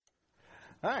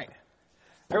All right.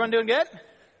 Everyone doing good?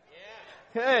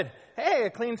 Yeah. Good. Hey,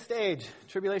 a clean stage.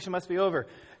 Tribulation must be over.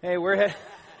 Hey,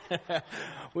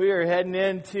 we are heading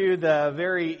into the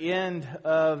very end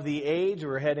of the age.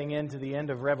 We're heading into the end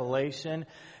of Revelation.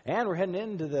 And we're heading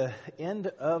into the end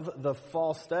of the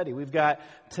fall study. We've got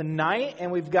tonight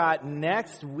and we've got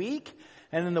next week.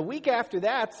 And then the week after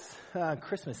that's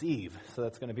Christmas Eve. So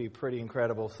that's going to be pretty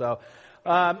incredible. So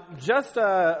just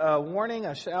a warning,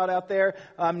 a shout out there.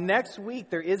 Next week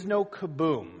there is no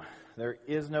Kaboom. There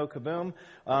is no Kaboom,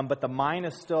 but the mine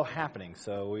is still happening.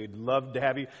 So we'd love to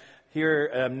have you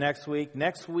here next week.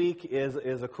 Next week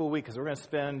is a cool week because we're going to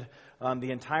spend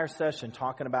the entire session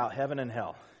talking about heaven and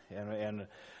hell and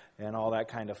all that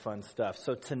kind of fun stuff.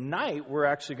 So tonight we're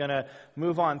actually going to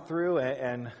move on through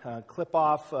and clip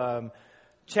off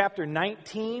chapter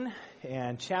 19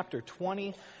 and chapter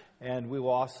 20. And we will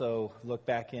also look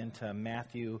back into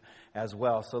Matthew as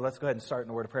well. So let's go ahead and start in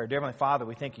a word of prayer. Dear Heavenly Father,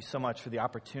 we thank you so much for the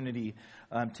opportunity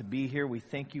to be here. We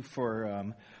thank you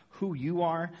for who you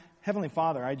are. Heavenly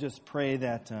Father, I just pray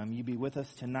that you be with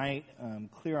us tonight,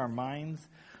 clear our minds,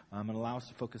 and allow us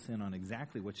to focus in on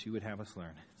exactly what you would have us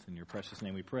learn. It's in your precious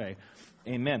name we pray.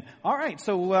 Amen. All right,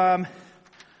 so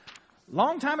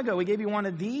long time ago, we gave you one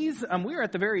of these. We are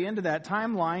at the very end of that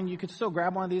timeline. You could still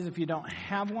grab one of these if you don't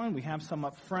have one. We have some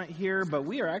up front here, but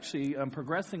we are actually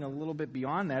progressing a little bit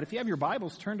beyond that. If you have your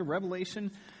Bibles, turn to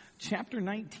Revelation chapter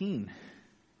 19.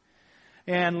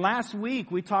 And last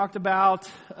week, we talked about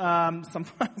some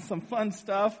fun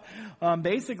stuff.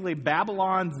 Basically,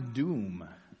 Babylon's doom,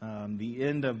 the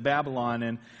end of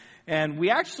Babylon. And we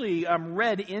actually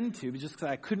read into, just because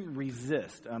I couldn't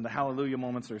resist, the hallelujah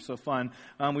moments are so fun,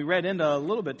 we read into a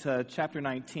little bit to chapter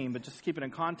 19, but just to keep it in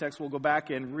context, we'll go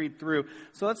back and read through.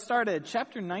 So let's start at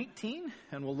chapter 19,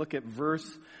 and we'll look at verse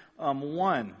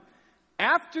 1.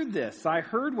 After this, I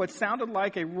heard what sounded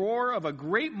like a roar of a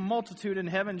great multitude in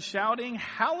heaven shouting,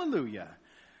 Hallelujah!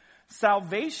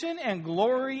 Salvation and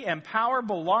glory and power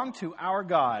belong to our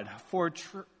God,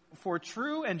 for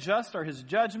true and just are his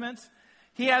judgments.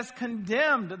 He has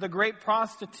condemned the great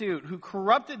prostitute who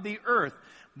corrupted the earth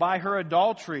by her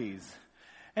adulteries.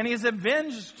 And he has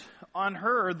avenged on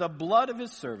her the blood of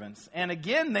his servants. And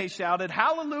again they shouted,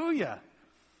 Hallelujah!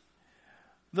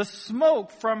 The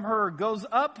smoke from her goes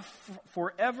up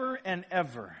forever and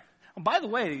ever. And by the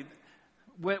way,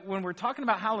 when we're talking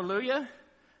about hallelujah,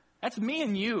 that's me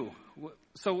and you.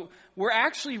 So we're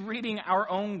actually reading our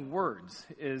own words.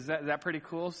 Is that pretty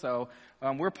cool? So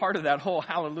we're part of that whole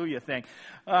hallelujah thing.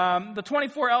 The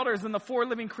 24 elders and the 4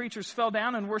 living creatures fell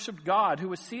down and worshiped God, who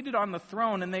was seated on the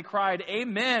throne, and they cried,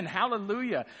 Amen,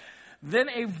 hallelujah. Then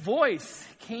a voice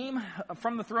came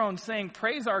from the throne saying,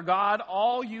 Praise our God,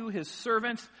 all you his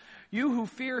servants, you who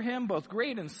fear him, both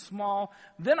great and small.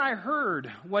 Then I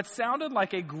heard what sounded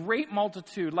like a great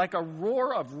multitude, like a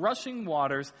roar of rushing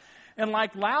waters, and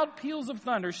like loud peals of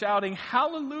thunder shouting,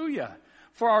 Hallelujah,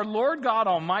 for our Lord God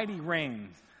Almighty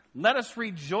reigns. Let us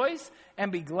rejoice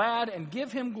and be glad and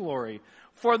give him glory.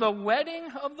 For the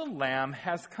wedding of the Lamb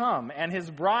has come, and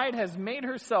his bride has made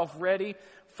herself ready.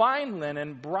 Fine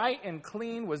linen, bright and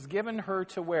clean, was given her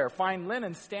to wear. Fine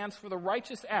linen stands for the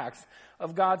righteous acts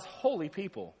of God's holy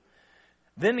people.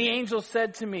 Then the angel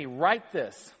said to me, Write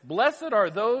this, Blessed are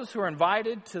those who are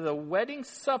invited to the wedding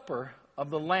supper of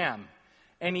the Lamb.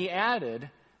 And he added,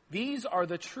 These are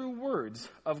the true words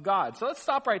of God. So let's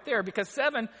stop right there, because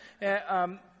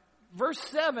verse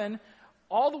 7,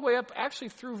 all the way up actually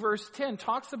through verse 10,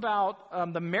 talks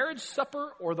about the marriage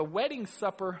supper or the wedding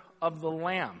supper of the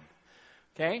Lamb.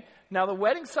 Okay, now the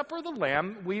wedding supper of the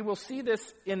Lamb, we will see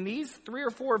this in these 3 or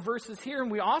 4 verses here, and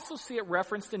we also see it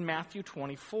referenced in Matthew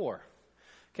 24.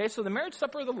 Okay, so the marriage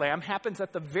supper of the Lamb happens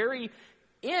at the very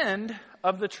end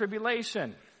of the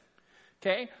tribulation.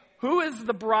 Okay, who is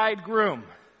the bridegroom?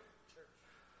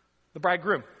 The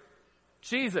bridegroom.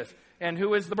 Jesus. And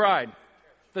who is the bride?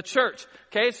 The church.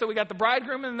 Okay, so we got the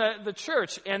bridegroom and the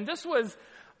church. And this was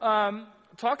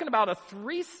talking about a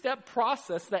 3-step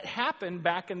process that happened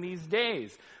back in these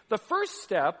days. The first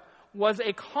step was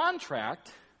a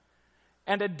contract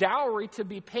and a dowry to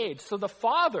be paid. So the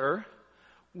father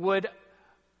would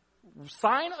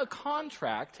sign a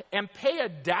contract and pay a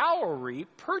dowry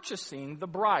purchasing the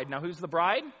bride. Now, who's the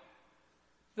bride?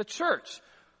 The church.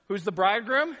 Who's the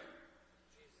bridegroom?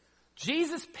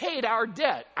 Jesus paid our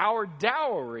debt, our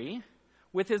dowry,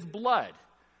 with his blood.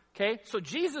 Okay, so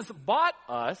Jesus bought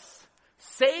us,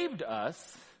 saved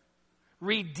us,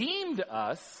 redeemed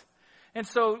us, and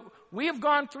so we have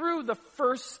gone through the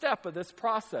first step of this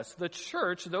process. The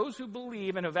church, those who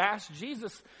believe and have asked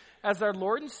Jesus as their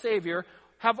Lord and Savior,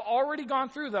 have already gone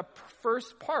through the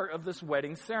first part of this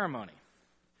wedding ceremony.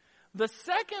 The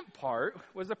second part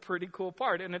was a pretty cool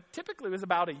part, and it typically was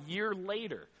about a year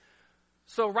later.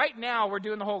 So right now, we're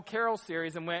doing the whole Carol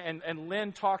series, and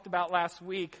Lynn talked about last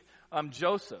week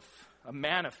Joseph, a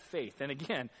man of faith. And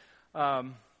again,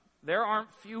 there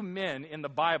aren't few men in the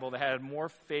Bible that had more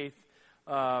faith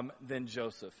than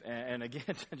Joseph. And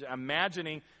again,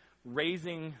 imagining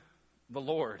raising the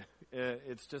Lord,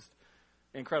 it's just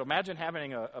incredible. Imagine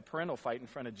having a parental fight in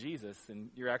front of Jesus, and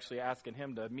you're actually asking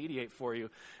him to mediate for you.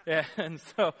 And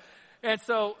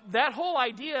so that whole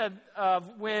idea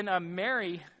of when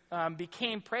Mary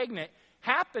became pregnant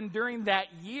happened during that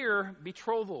year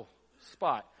betrothal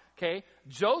spot. Okay,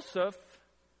 Joseph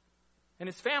and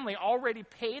his family already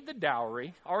paid the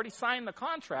dowry, already signed the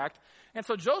contract, and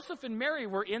so Joseph and Mary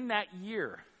were in that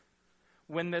year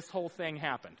when this whole thing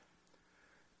happened.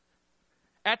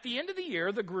 At the end of the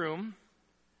year, the groom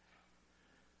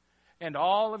and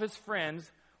all of his friends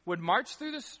would march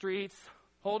through the streets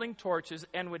holding torches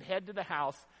and would head to the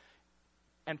house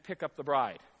and pick up the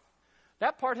bride.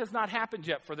 That part has not happened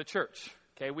yet for the church.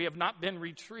 Okay, we have not been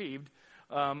retrieved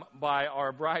by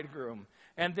our bridegroom.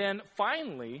 And then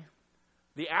finally,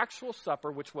 the actual supper,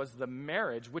 which was the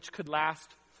marriage, which could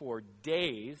last for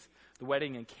days. The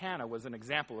wedding in Cana was an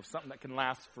example of something that can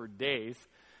last for days.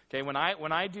 Okay, when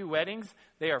I do weddings,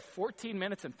 they are 14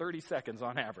 minutes and 30 seconds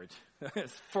on average,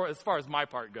 as far as my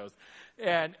part goes.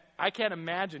 And I can't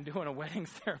imagine doing a wedding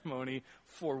ceremony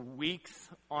for weeks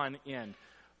on end.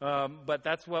 But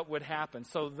that's what would happen.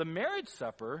 So the marriage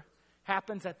supper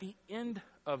happens at the end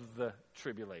of the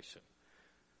tribulation.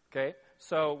 Okay,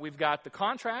 so we've got the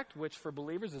contract, which for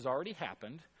believers has already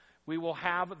happened. We will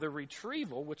have the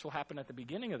retrieval, which will happen at the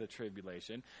beginning of the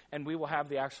tribulation. And we will have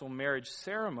the actual marriage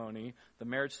ceremony, the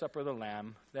marriage supper of the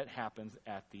Lamb, that happens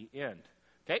at the end.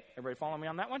 Okay, everybody follow me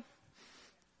on that one?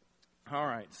 All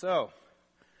right, so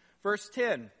verse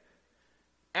 10.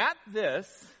 At this,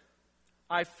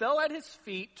 I fell at his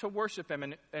feet to worship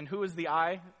him. And who is the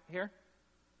I here?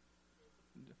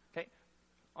 Okay,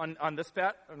 on this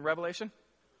bat, in Revelation?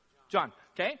 John,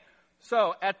 okay?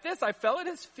 So, at this, I fell at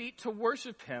his feet to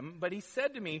worship him, but he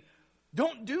said to me,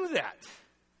 don't do that.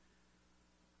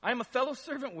 I am a fellow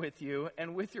servant with you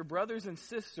and with your brothers and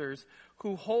sisters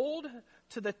who hold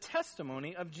to the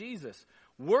testimony of Jesus.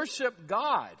 Worship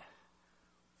God,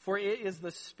 for it is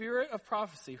the spirit of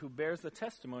prophecy who bears the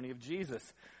testimony of Jesus.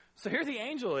 So here the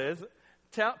angel is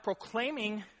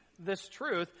proclaiming this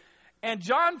truth, and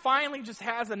John finally just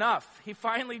has enough. He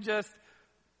finally just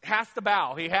has to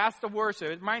bow. He has to worship.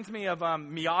 It reminds me of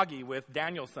Miyagi with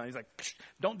Daniel's son. He's like,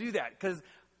 don't do that, because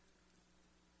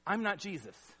I'm not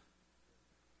Jesus.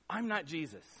 I'm not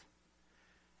Jesus.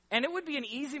 And it would be an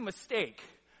easy mistake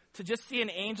to just see an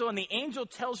angel, and the angel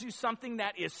tells you something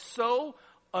that is so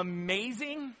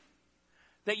amazing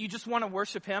that you just want to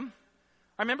worship him.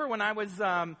 I remember when I was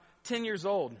 10 years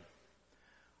old,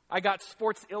 I got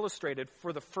Sports Illustrated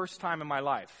for the first time in my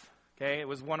life. Okay, it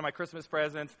was one of my Christmas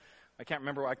presents. I can't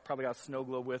remember. I probably got a snow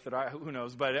globe with it. Who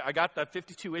knows? But I got the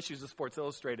 52 issues of Sports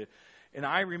Illustrated. And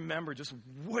I remember just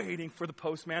waiting for the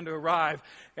postman to arrive.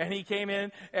 And he came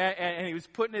in, and he was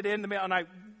putting it in the mail. And I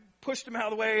pushed him out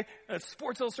of the way,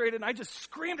 Sports Illustrated. And I just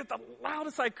screamed at the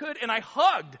loudest I could. And I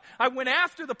hugged. I went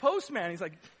after the postman. He's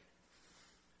like,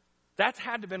 that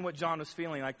had to have been what John was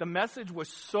feeling like. The message was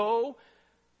so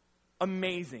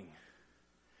amazing.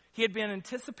 He had been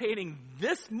anticipating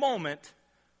this moment,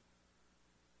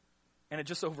 and it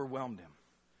just overwhelmed him.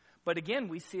 But again,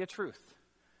 we see a truth,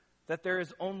 that there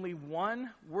is only one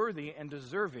worthy and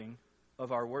deserving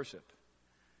of our worship.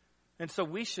 And so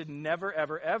we should never,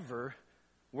 ever, ever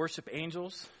worship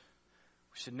angels.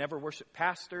 We should never worship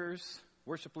pastors,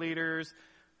 worship leaders.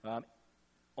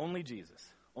 Only Jesus.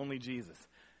 Only Jesus.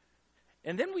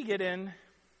 And then we get in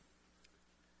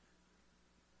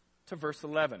to verse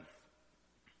 11.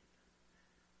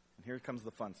 And here comes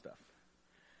the fun stuff.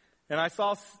 And I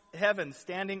saw heaven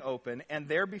standing open, and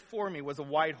there before me was a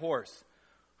white horse,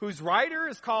 whose rider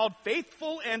is called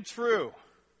Faithful and True.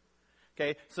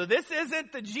 Okay, so this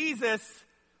isn't the Jesus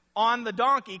on the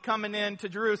donkey coming into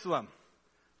Jerusalem,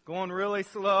 going really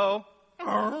slow.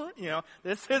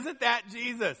 This isn't that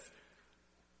Jesus.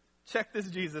 Check this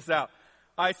Jesus out.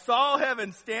 I saw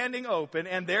heaven standing open,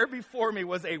 and there before me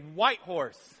was a white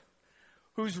horse,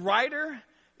 whose rider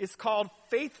is called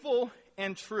Faithful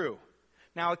and True.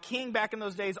 Now, a king back in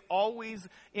those days always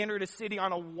entered a city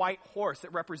on a white horse.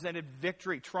 It represented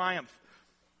victory, triumph.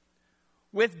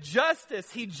 With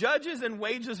justice, he judges and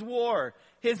wages war.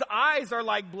 His eyes are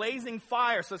like blazing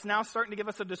fire. So it's now starting to give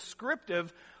us a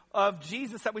descriptive of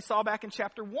Jesus that we saw back in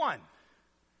chapter 1.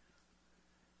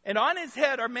 And on his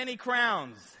head are many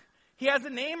crowns. He has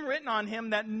a name written on him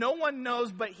that no one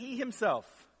knows but he himself.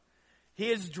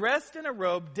 He is dressed in a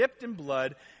robe dipped in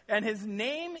blood, and his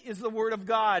name is the Word of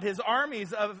God. The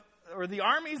armies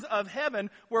of heaven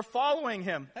were following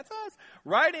him. That's us.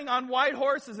 Riding on white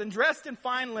horses and dressed in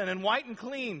fine linen, white and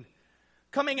clean.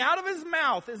 Coming out of his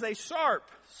mouth is a sharp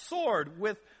sword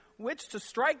with which to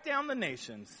strike down the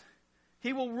nations.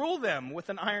 He will rule them with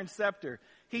an iron scepter.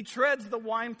 He treads the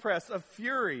winepress of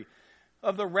fury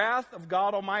of the wrath of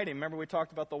God Almighty. Remember we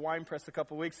talked about the winepress a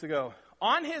couple weeks ago.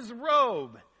 On his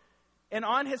robe and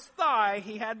on his thigh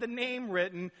he had the name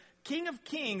written, King of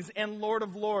Kings and Lord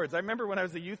of Lords. I remember when I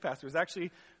was a youth pastor, it was actually,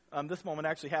 this moment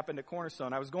actually happened at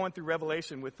Cornerstone. I was going through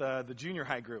Revelation with the junior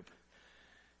high group.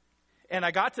 And I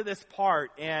got to this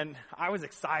part, and I was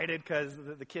excited because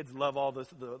the kids love all this,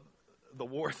 the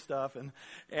war stuff.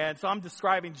 And so I'm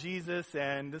describing Jesus,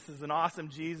 and this is an awesome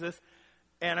Jesus.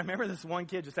 And I remember this one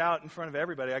kid just out in front of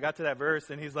everybody. I got to that verse,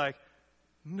 and he's like,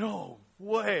 no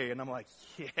way. And I'm like,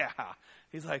 yeah.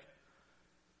 He's like,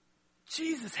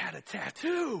 Jesus had a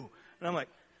tattoo. And I'm like,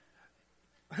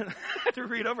 I had to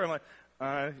read over. I'm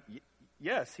like,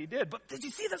 yes, he did. But did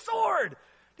you see the sword?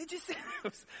 Did you see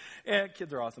it? And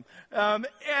kids are awesome.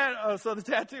 So the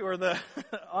tattoo, or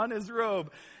on his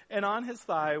robe and on his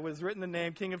thigh was written the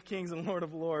name King of Kings and Lord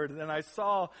of Lords. And I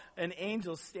saw an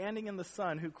angel standing in the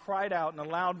sun who cried out in a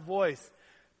loud voice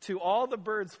to all the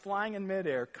birds flying in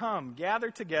midair, come,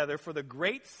 gather together for the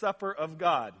great supper of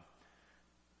God,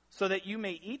 so that you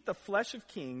may eat the flesh of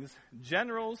kings,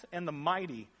 generals, and the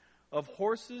mighty, of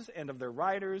horses and of their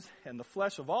riders, and the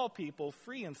flesh of all people,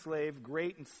 free and slave,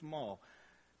 great and small.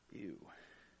 Ew.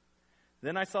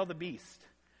 Then I saw the beast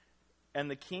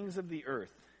and the kings of the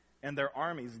earth and their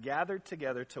armies gathered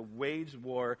together to wage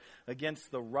war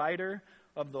against the rider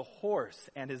of the horse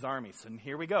and his armies. And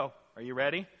here we go. Are you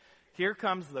ready? Here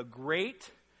comes the great,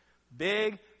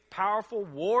 big, powerful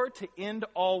war to end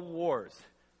all wars.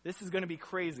 This is going to be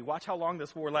crazy. Watch how long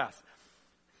this war lasts.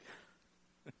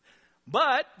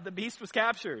 But the beast was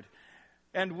captured.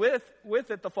 And with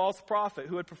it, the false prophet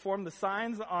who had performed the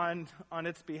signs on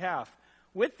its behalf.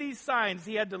 With these signs,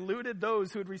 he had deluded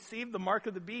those who had received the mark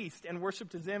of the beast and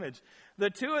worshipped his image. The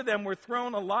two of them were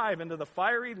thrown alive into the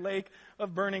fiery lake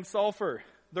of burning sulfur.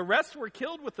 The rest were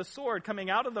killed with the sword coming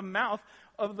out of the mouth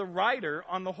of the rider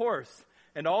on the horse.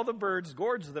 And all the birds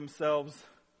gorged themselves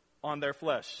on their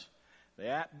flesh.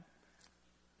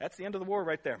 That's the end of the war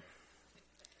right there.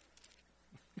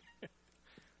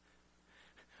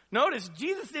 Notice,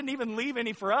 Jesus didn't even leave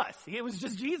any for us. It was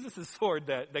just Jesus' sword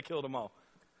that killed them all.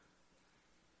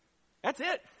 That's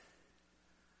it.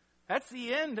 That's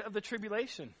the end of the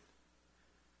tribulation.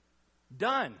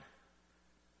 Done.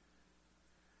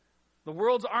 The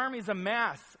world's armies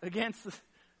amass against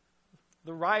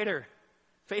the rider,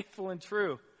 faithful and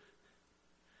true.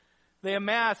 They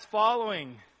amass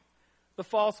following the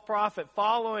false prophet,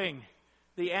 following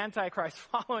the Antichrist,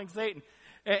 following Satan.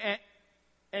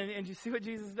 And you see what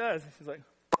Jesus does? He's like,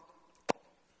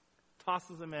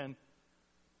 tosses them in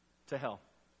to hell.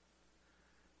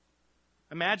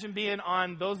 Imagine being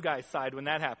on those guys' side when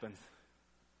that happens.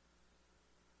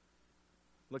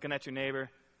 Looking at your neighbor,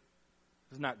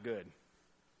 this is not good.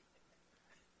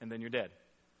 And then you're dead.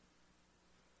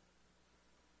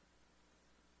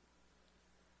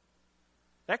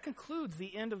 That concludes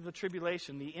the end of the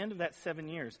tribulation, the end of that 7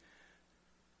 years.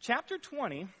 Chapter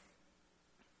 20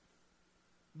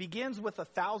 begins with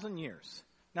 1,000 years.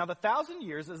 Now, the 1,000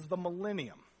 years is the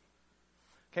millennium.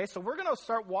 Okay, so we're going to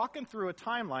start walking through a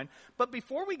timeline. But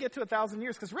before we get to 1,000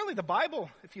 years, because really the Bible,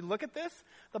 if you look at this,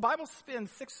 the Bible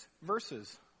spends 6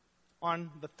 verses on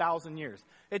the 1,000 years.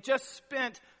 It just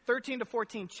spent 13 to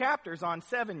 14 chapters on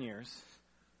 7 years.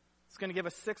 It's going to give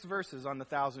us 6 verses on the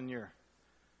 1,000 year.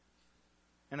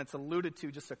 And it's alluded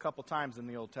to just a couple times in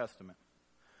the Old Testament.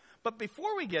 But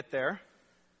before we get there,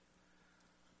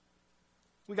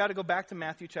 we got to go back to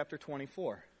Matthew chapter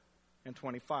 24 and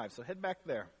 25. So head back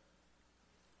there.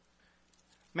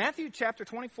 Matthew chapter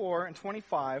 24 and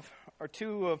 25 are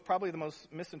two of probably the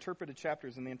most misinterpreted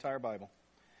chapters in the entire Bible.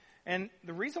 And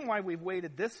the reason why we've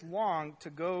waited this long to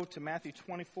go to Matthew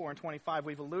 24 and 25,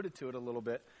 we've alluded to it a little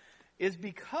bit, is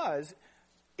because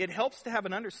it helps to have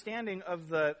an understanding of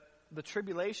the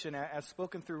tribulation as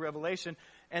spoken through Revelation.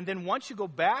 And then once you go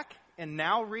back and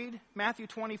now read Matthew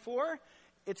 24,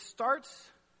 it starts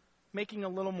making a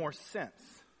little more sense.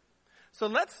 So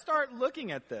let's start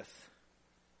looking at this.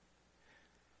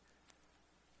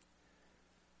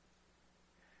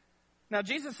 Now,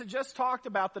 Jesus had just talked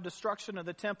about the destruction of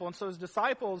the temple, and so his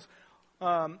disciples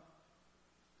are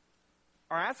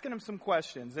asking him some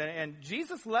questions. And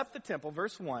Jesus left the temple,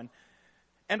 verse 1,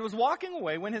 and was walking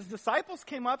away when his disciples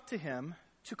came up to him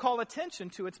to call attention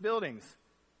to its buildings.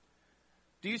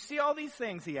 "Do you see all these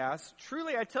things?" he asked.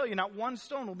 "Truly I tell you, not one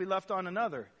stone will be left on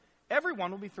another.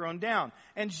 Everyone will be thrown down."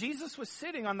 And Jesus was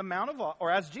sitting on the Mount of, or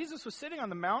as Jesus was sitting on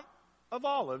the Mount of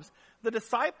Olives, the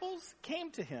disciples came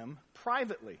to him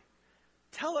privately.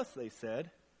 "Tell us," they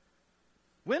said,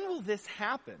 "when will this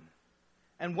happen?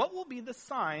 And what will be the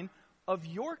sign of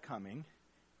your coming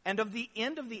and of the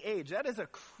end of the age?" That is a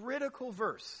critical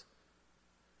verse.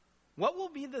 What will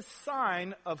be the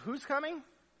sign of who's coming?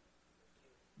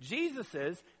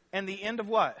 Jesus's, and the end of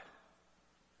what?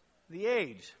 The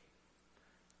age.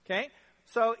 Okay?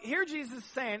 So here Jesus is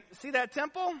saying, see that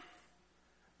temple?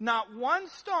 Not one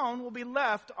stone will be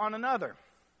left on another.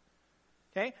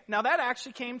 Okay? Now that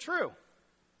actually came true.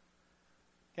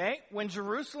 Okay? When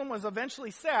Jerusalem was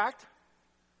eventually sacked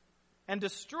and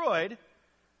destroyed,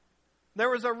 there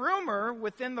was a rumor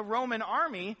within the Roman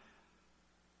army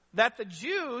that the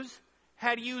Jews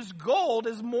had used gold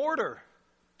as mortar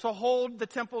to hold the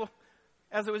temple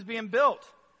as it was being built.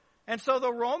 And so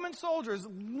the Roman soldiers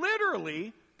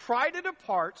literally pried it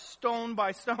apart stone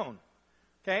by stone.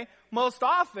 Okay? Most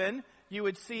often, you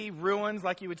would see ruins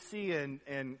like you would see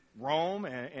in Rome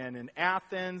and in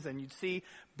Athens, and you'd see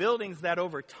buildings that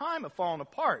over time have fallen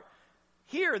apart.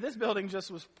 Here, this building just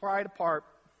was pried apart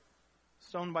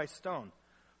stone by stone.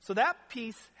 So that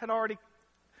piece had already,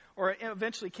 or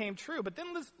eventually came true. But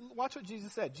then let's watch what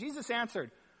Jesus said. Jesus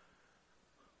answered,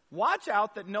 "Watch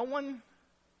out that no one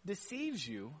deceives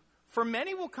you, for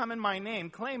many will come in my name,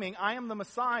 claiming I am the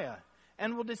Messiah,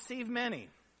 and will deceive many.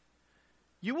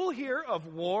 You will hear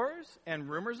of wars and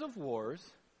rumors of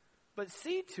wars, but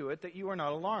see to it that you are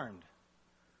not alarmed.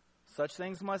 Such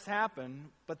things must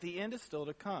happen, but the end is still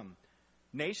to come.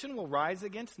 Nation will rise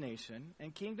against nation,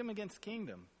 and kingdom against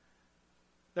kingdom.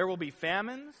 There will be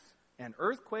famines and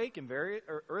earthquakes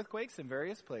in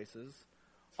various places.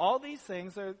 All these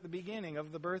things are the beginning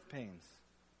of the birth pains.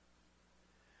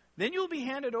 Then you will be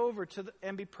handed over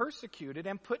and be persecuted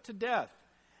and put to death,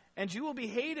 and you will be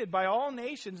hated by all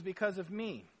nations because of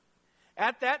me.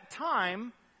 At that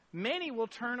time, many will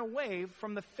turn away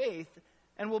from the faith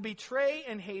and will betray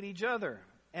and hate each other,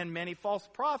 and many false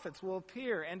prophets will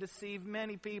appear and deceive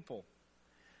many people.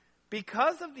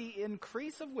 Because of the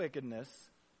increase of wickedness,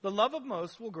 the love of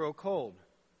most will grow cold.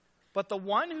 But the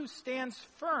one who stands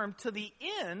firm to the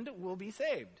end will be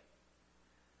saved.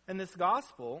 And this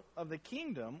gospel of the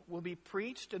kingdom will be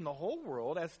preached in the whole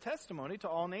world as testimony to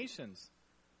all nations.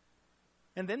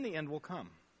 And then the end will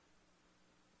come."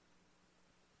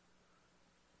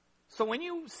 So when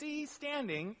you see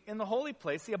standing in the holy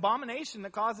place the abomination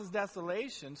that causes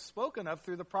desolation spoken of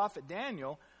through the prophet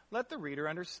Daniel, let the reader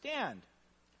understand.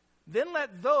 Then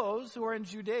let those who are in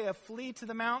Judea flee to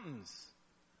the mountains.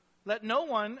 Let no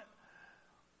one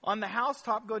on the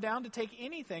housetop go down to take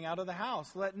anything out of the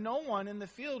house. Let no one in the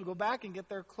field go back and get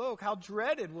their cloak. How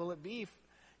dreaded will it be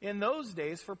in those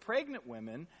days for pregnant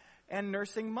women and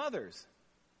nursing mothers,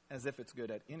 as if it's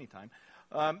good at any time.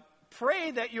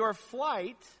 Pray that your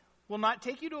flight will not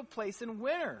take you to a place in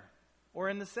winter or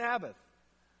in the Sabbath.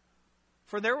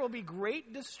 For there will be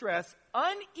great distress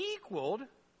unequaled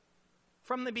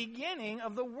from the beginning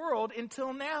of the world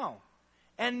until now,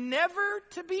 and never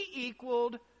to be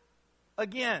equaled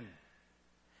again.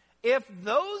 If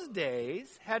those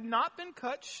days had not been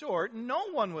cut short,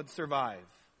 no one would survive.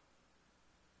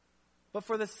 But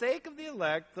for the sake of the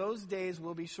elect, those days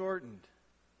will be shortened.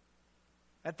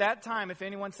 At that time, if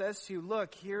anyone says to you,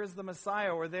 look, here is the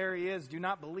Messiah, or there he is, do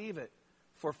not believe it.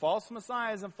 For false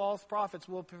messiahs and false prophets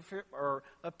will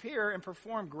appear and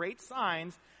perform great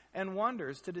signs and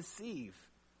wonders to deceive,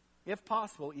 if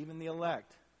possible, even the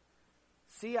elect.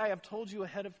 See, I have told you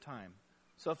ahead of time.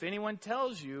 So if anyone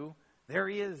tells you, there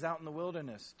he is out in the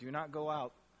wilderness, do not go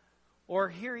out. Or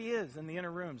here he is in the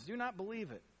inner rooms, do not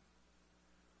believe it.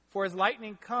 For as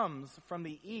lightning comes from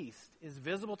the east, is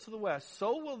visible to the west,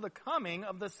 so will the coming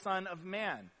of the Son of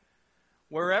Man.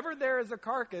 Wherever there is a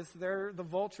carcass, there the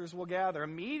vultures will gather.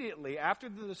 Immediately after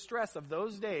the distress of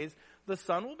those days, the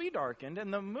sun will be darkened,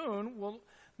 and the moon will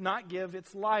not give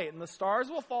its light, and the stars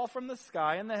will fall from the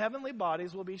sky, and the heavenly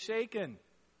bodies will be shaken.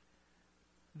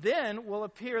 Then will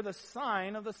appear the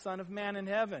sign of the Son of Man in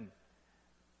heaven.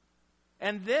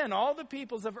 And then all the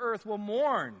peoples of earth will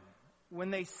mourn when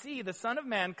they see the Son of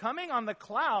Man coming on the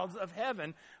clouds of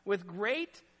heaven with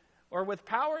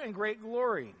power and great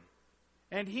glory.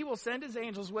 And he will send his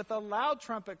angels with a loud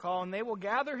trumpet call, and they will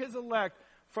gather his elect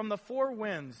from the four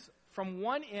winds, from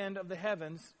one end of the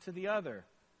heavens to the other.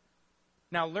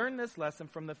 Now learn this lesson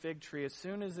from the fig tree. As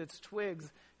soon as its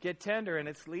twigs get tender and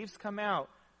its leaves come out,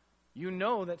 you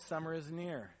know that summer is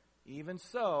near. Even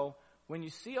so, when you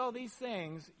see all these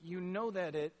things, you know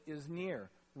that it is near,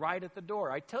 right at the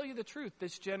door. I tell you the truth,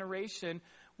 this generation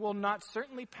will not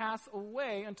certainly pass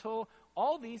away until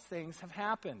all these things have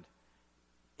happened.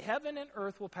 Heaven and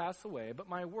earth will pass away, but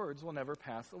my words will never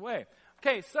pass away.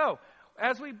 Okay, so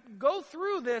as we go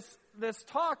through this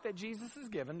talk that Jesus has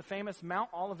given, the famous Mount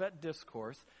Olivet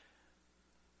Discourse,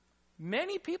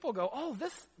 many people go, oh,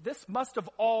 this must have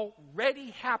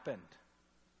already happened.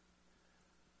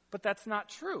 But that's not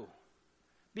true.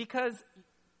 Because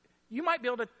you might be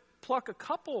able to pluck a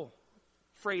couple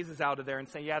phrases out of there and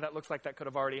say, yeah, that looks like that could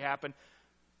have already happened.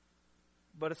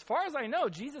 But as far as I know,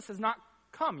 Jesus has not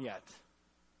come yet,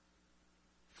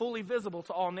 fully visible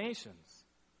to all nations.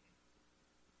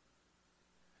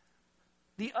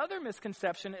 The other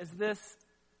misconception is this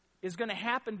is going to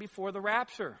happen before the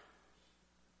rapture.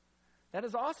 That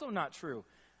is also not true.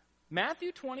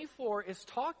 Matthew 24 is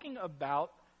talking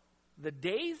about the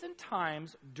days and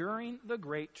times during the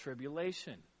Great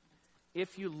Tribulation.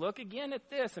 If you look again at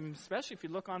this, and especially if you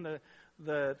look on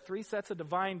the three sets of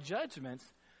divine judgments,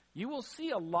 you will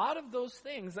see a lot of those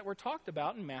things that were talked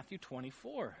about in Matthew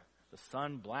 24. The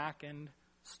sun blackened,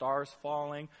 stars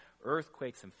falling,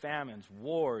 earthquakes and famines,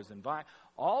 wars and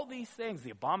all these things, the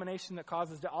abomination that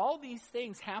causes death, all these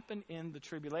things happen in the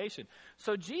tribulation.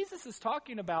 So Jesus is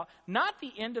talking about not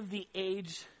the end of the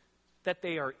age that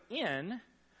they are in,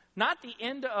 not the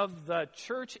end of the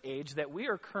church age that we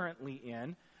are currently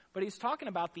in, but he's talking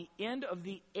about the end of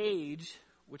the age,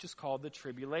 which is called the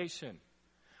tribulation.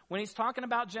 When he's talking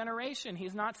about generation,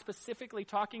 he's not specifically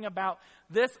talking about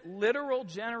this literal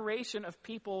generation of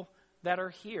people that are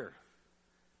here.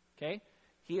 Okay?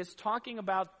 He is talking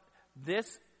about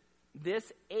this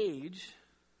age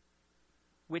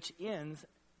which ends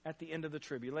at the end of the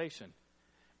tribulation.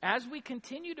 As we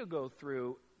continue to go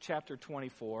through chapter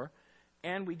 24,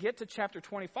 and we get to chapter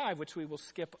 25, which we will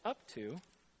skip up to,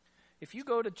 if you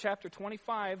go to chapter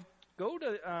 25, go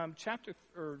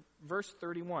to verse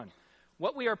 31.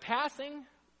 What we are passing,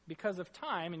 because of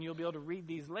time, and you'll be able to read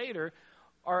these later,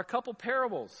 are a couple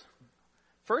parables.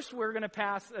 First, we're going to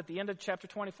pass at the end of chapter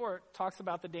 24. It talks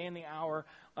about the day and the hour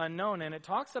unknown, and it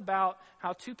talks about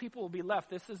how two people will be left.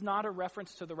 This is not a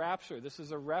reference to the rapture. This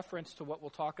is a reference to what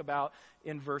we'll talk about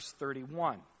in verse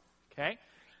 31. Okay?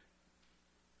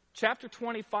 Chapter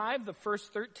 25, the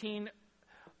first 13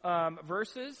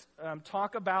 verses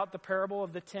talk about the parable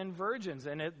of the 10 virgins,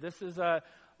 and this is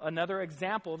another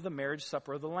example of the marriage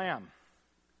supper of the Lamb.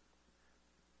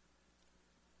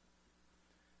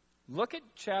 Look at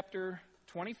chapter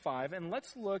 25, and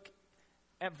let's look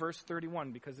at verse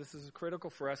 31, because this is critical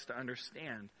for us to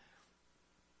understand.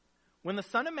 When the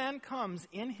Son of Man comes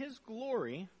in his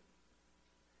glory,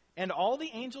 and all the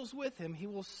angels with him, he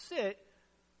will sit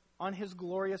on his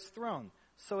glorious throne.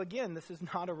 So again, this is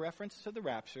not a reference to the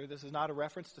rapture. This is not a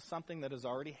reference to something that has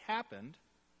already happened.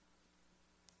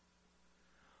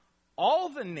 All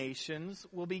the nations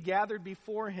will be gathered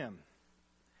before him.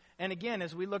 And again,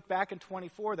 as we look back in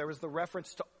 24, there was the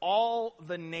reference to all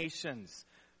the nations.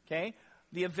 Okay?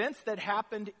 The events that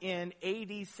happened in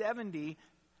AD 70,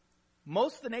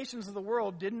 most of the nations of the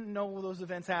world didn't know those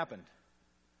events happened.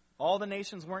 All the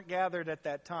nations weren't gathered at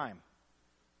that time.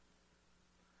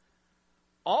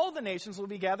 All the nations will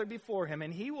be gathered before him,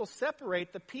 and he will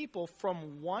separate the people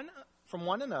from one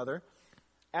another,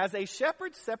 as a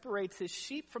shepherd separates his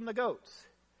sheep from the goats.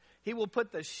 He will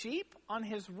put the sheep on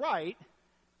his right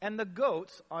and the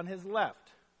goats on his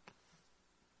left.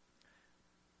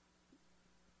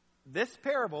 This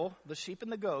parable, the sheep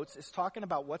and the goats, is talking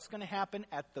about what's going to happen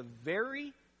at the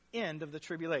very end of the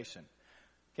tribulation.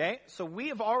 Okay, so we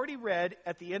have already read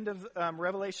at the end of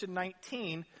Revelation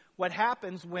 19 what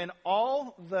happens when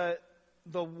all the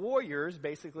warriors,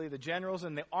 basically the generals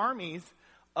and the armies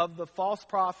of the false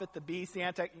prophet, the beast, the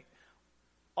antichrist,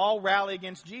 all rally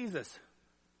against Jesus.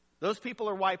 Those people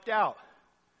are wiped out.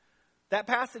 That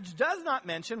passage does not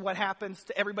mention what happens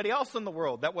to everybody else in the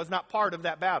world that was not part of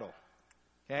that battle.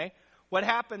 Okay? What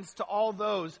happens to all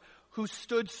those who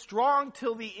stood strong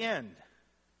till the end?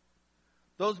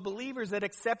 Those believers that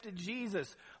accepted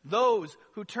Jesus, those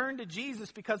who turned to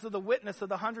Jesus because of the witness of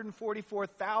the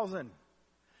 144,000.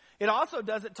 It also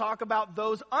doesn't talk about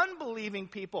those unbelieving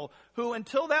people who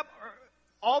until that,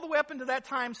 all the way up into that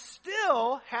time,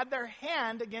 still had their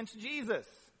hand against Jesus.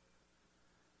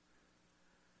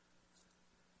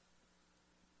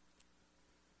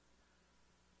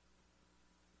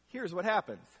 Here's what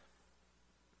happens.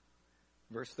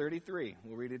 Verse 33,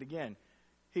 we'll read it again.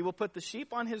 He will put the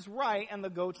sheep on his right and the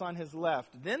goats on his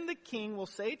left. Then the king will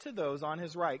say to those on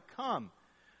his right, Come,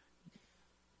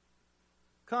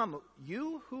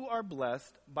 you who are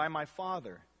blessed by my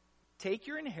Father. take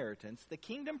your inheritance, the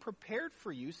kingdom prepared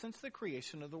for you since the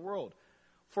creation of the world.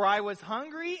 For I was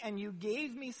hungry, and you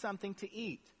gave me something to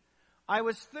eat. I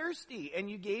was thirsty, and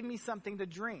you gave me something to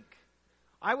drink.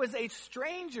 I was a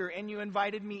stranger, and you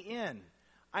invited me in.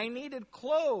 I needed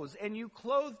clothes, and you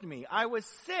clothed me. I was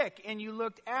sick, and you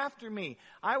looked after me.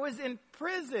 I was in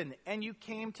prison, and you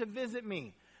came to visit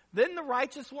me. Then the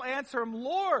righteous will answer him,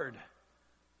 Lord,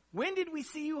 when did we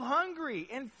see you hungry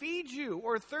and feed you,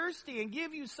 or thirsty and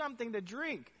give you something to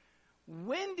drink?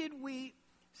 When did we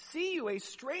see you a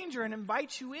stranger and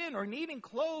invite you in, or needing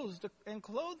clothes and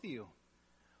clothe you?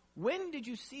 When did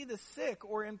you see the sick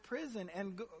or in prison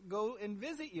and go and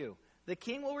visit you? The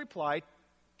king will reply,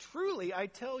 truly I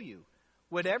tell you,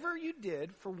 whatever you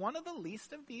did for one of the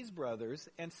least of these brothers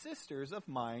and sisters of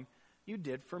mine, you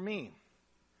did for me.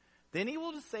 Then he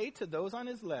will say to those on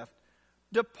his left,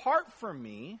 depart from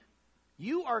me,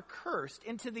 you are cursed,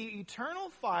 into the eternal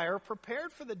fire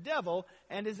prepared for the devil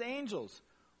and his angels.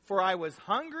 For I was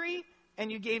hungry,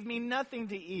 and you gave me nothing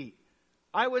to eat.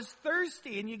 I was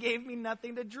thirsty, and you gave me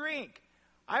nothing to drink.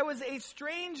 I was a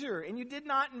stranger, and you did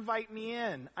not invite me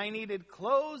in. I needed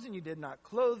clothes, and you did not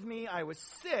clothe me. I was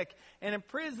sick and in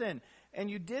prison, and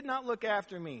you did not look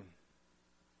after me.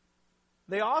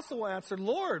 They also answered,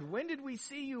 Lord, when did we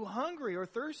see you hungry or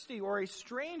thirsty or a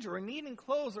stranger or needing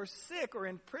clothes or sick or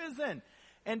in prison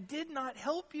and did not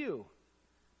help you?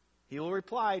 He will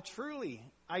reply, truly,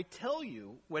 I tell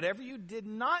you, whatever you did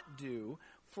not do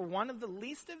for one of the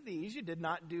least of these, you did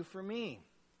not do for me.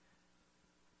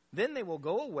 Then they will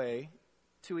go away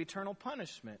to eternal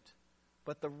punishment,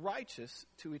 but the righteous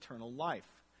to eternal life.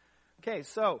 Okay,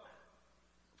 so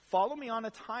follow me on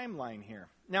a timeline here.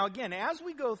 Now again, as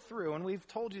we go through, and we've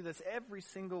told you this every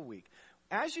single week,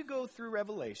 as you go through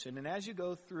Revelation and as you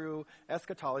go through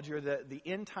eschatology or the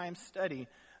end time study,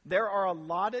 there are a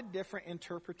lot of different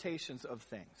interpretations of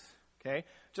things. Okay?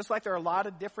 Just like there are a lot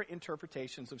of different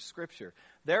interpretations of Scripture.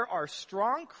 There are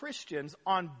strong Christians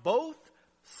on both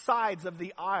sides of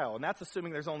the aisle, and that's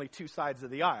assuming there's only two sides of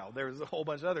the aisle. There's a whole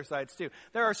bunch of other sides too.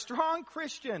 There are strong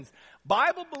Christians,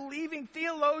 Bible-believing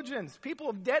theologians, people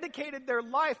who have dedicated their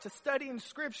life to studying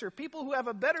Scripture, people who have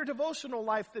a better devotional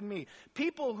life than me,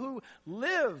 people who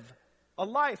live a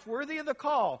life worthy of the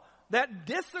call, that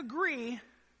disagree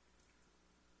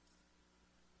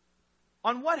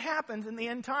on what happens in the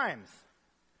end times.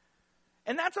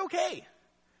 And that's okay,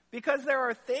 because there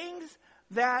are things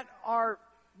that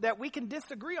we can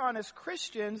disagree on as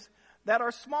Christians that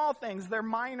are small things, they're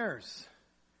minors.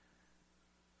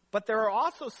 But there are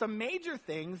also some major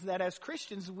things that as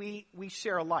Christians we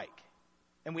share alike,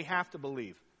 and we have to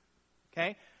believe.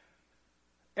 Okay?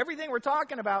 Everything we're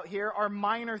talking about here are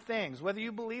minor things. Whether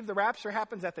you believe the rapture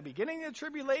happens at the beginning of the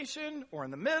tribulation, or in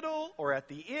the middle, or at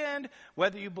the end,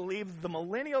 whether you believe the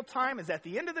millennial time is at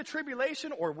the end of the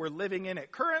tribulation, or we're living in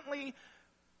it currently,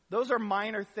 those are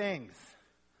minor things.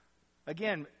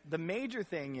 Again, the major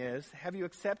thing is, have you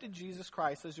accepted Jesus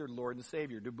Christ as your Lord and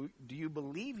Savior? Do you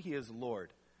believe He is Lord?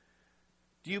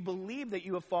 Do you believe that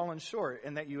you have fallen short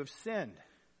and that you have sinned?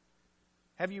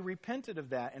 Have you repented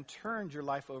of that and turned your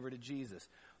life over to Jesus?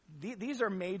 These are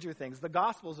major things. The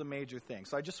gospel is a major thing.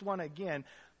 So I just want to, again,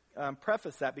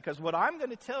 preface that, because what I'm going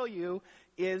to tell you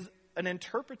is an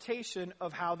interpretation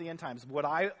of how the end times, what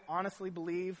I honestly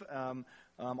believe.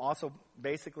 Also,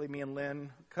 basically, me and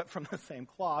Lynn cut from the same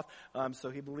cloth, so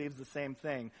he believes the same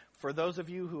thing. For those of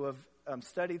you who have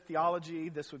studied theology,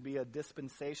 this would be a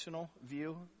dispensational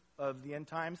view of the end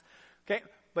times. Okay,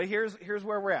 but here's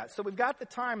where we're at. So we've got the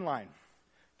timeline.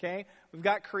 Okay, we've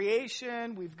got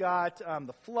creation, we've got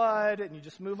the flood, and you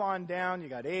just move on down. You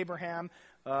got Abraham.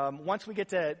 Once we get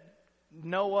to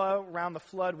Noah, around the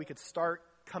flood, we could start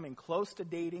coming close to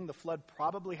dating. The flood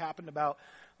probably happened about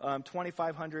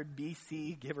 2500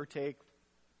 BC, give or take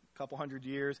a couple hundred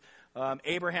years.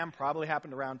 Abraham probably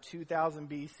happened around 2000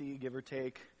 BC, give or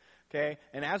take. Okay,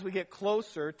 and as we get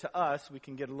closer to us, we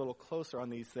can get a little closer on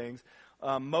these things.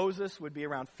 Moses would be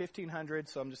around 1500,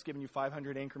 so I'm just giving you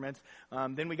 500 increments.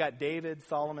 Then we got David,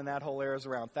 Solomon, that whole era is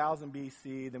around 1000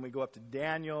 BC. Then we go up to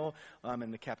Daniel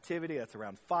and the captivity, that's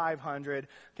around 500.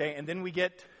 Okay, and then we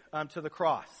get to the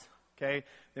cross. Okay,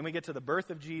 then we get to the birth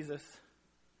of Jesus,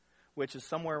 which is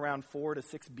somewhere around 4 to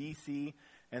 6 BC.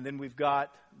 And then we've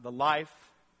got the life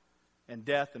and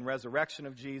death and resurrection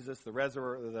of Jesus.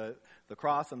 The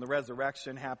cross and the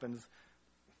resurrection happens,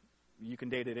 you can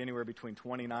date it anywhere between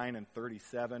 29 and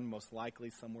 37, most likely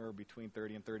somewhere between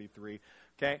 30 and 33.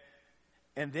 Okay?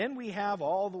 And then we have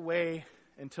all the way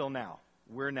until now.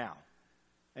 We're now.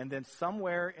 And then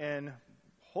somewhere in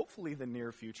hopefully the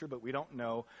near future, but we don't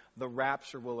know, the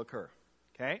rapture will occur.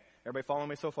 Okay? Everybody following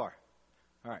me so far?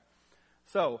 All right.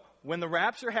 So, when the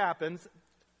rapture happens,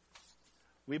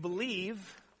 we believe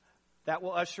that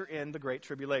will usher in the Great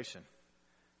Tribulation.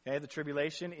 Okay, the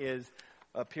tribulation is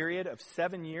a period of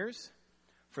 7 years.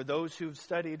 For those who've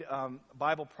studied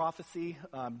Bible prophecy,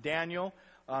 Daniel,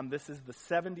 this is the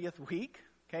 70th week.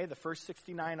 Okay, the first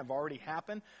 69 have already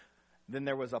happened. Then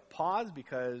there was a pause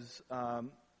because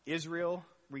Israel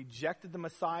rejected the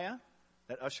Messiah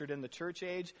that ushered in the church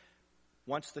age.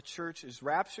 Once the church is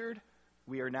raptured,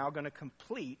 we are now going to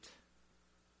complete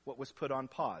what was put on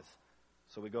pause.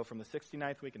 So we go from the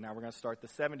 69th week, and now we're going to start the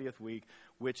 70th week,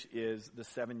 which is the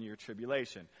 7-year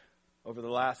tribulation. Over the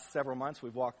last several months,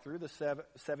 we've walked through the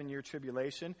 7-year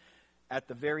tribulation. At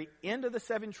the very end of the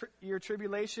 7-year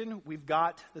tribulation, we've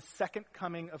got the second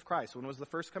coming of Christ. When was the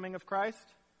first coming of Christ?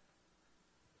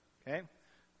 Okay,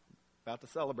 about to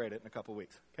celebrate it in a couple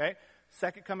weeks. Okay,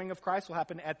 second coming of Christ will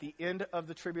happen at the end of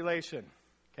the tribulation.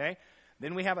 Okay,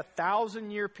 then we have a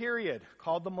 1,000-year period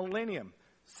called the millennium.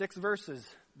 6 verses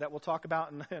that we'll talk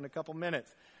about in a couple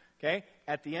minutes. Okay,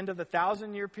 at the end of the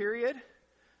 1,000-year period,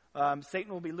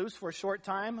 Satan will be loose for a short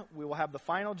time. We will have the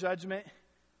final judgment,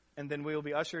 and then we will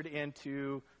be ushered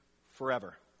into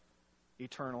forever,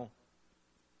 eternal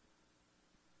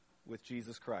with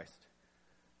Jesus Christ.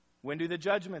 When do the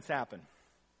judgments happen?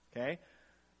 Okay,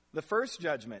 the first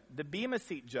judgment, the Bema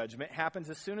Seat judgment, happens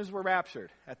as soon as we're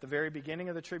raptured, at the very beginning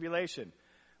of the tribulation.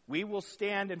 We will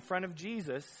stand in front of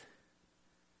Jesus,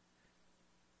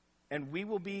 and we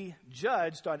will be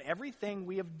judged on everything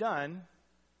we have done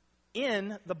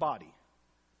in the body.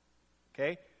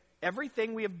 Okay?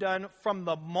 Everything we have done from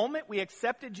the moment we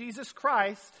accepted Jesus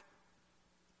Christ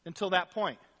until that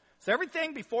point. So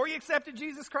everything before you accepted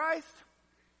Jesus Christ,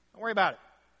 don't worry about it.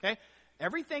 Okay?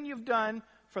 Everything you've done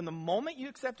from the moment you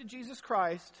accepted Jesus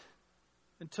Christ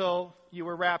until you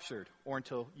were raptured or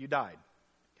until you died.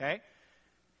 Okay?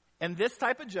 And this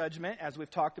type of judgment, as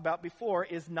we've talked about before,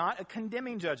 is not a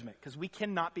condemning judgment because we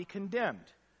cannot be condemned.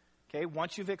 Okay,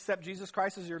 once you've accepted Jesus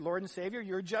Christ as your Lord and Savior,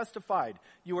 you're justified.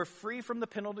 You are free from the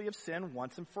penalty of sin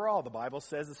once and for all. The Bible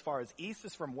says as far as east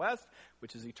is from west,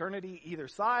 which is eternity either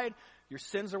side, your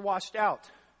sins are washed out.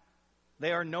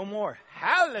 They are no more.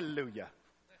 Hallelujah.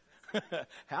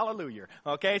 Hallelujah.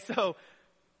 Okay, so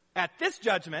at this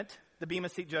judgment, the Bema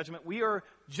Seat judgment, we are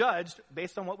judged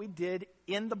based on what we did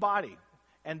in the body.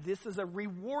 And this is a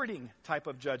rewarding type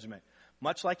of judgment,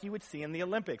 much like you would see in the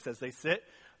Olympics as they sit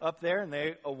up there and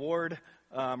they award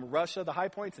Russia the high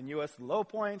points and U.S. the low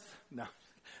points. No,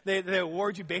 they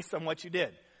award you based on what you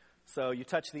did. So you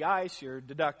touch the ice, you're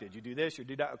deducted. You do this, you're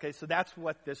deducted. Okay, so that's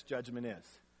what this judgment is.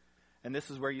 And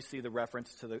this is where you see the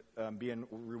reference to the being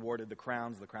rewarded, the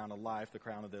crowns, the crown of life, the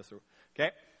crown of this. Okay?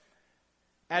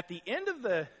 At the end of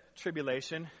the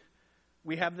tribulation,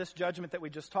 we have this judgment that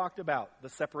we just talked about, the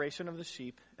separation of the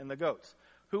sheep and the goats.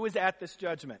 Who is at this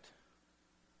judgment?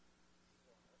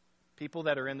 People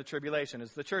that are in the tribulation.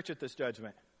 Is the church at this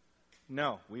judgment?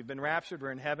 No. We've been raptured. We're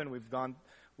in heaven. We've done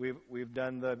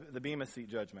the Bema Seat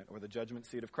judgment, or the judgment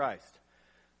seat of Christ.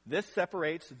 This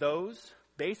separates those,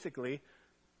 basically,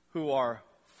 who are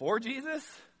for Jesus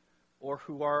or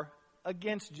who are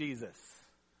against Jesus.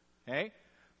 Okay?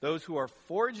 Those who are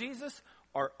for Jesus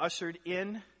are ushered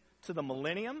in to the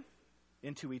millennium,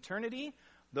 into eternity.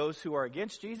 Those who are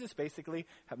against Jesus, basically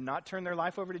have not turned their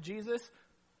life over to Jesus,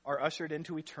 are ushered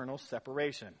into eternal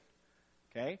separation.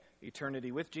 Okay?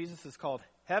 Eternity with Jesus is called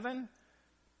heaven.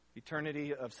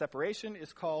 Eternity of separation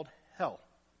is called hell.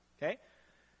 Okay?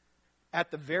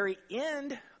 At the very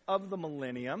end of the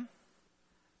millennium,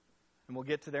 and we'll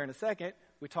get to there in a second,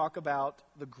 we talk about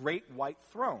the great white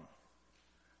throne.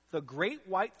 The great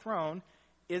white throne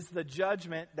is the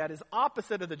judgment that is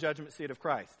opposite of the judgment seat of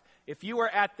Christ. If you are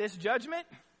at this judgment,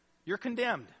 you're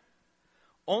condemned.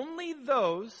 Only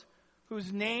those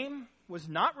whose name was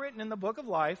not written in the book of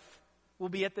life will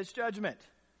be at this judgment.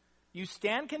 You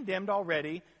stand condemned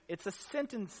already. It's a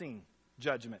sentencing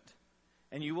judgment.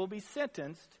 And you will be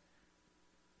sentenced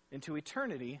into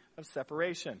eternity of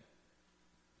separation.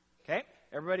 Okay?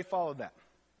 Everybody follow that?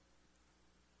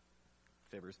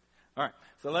 Fibbers. All right.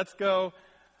 So let's go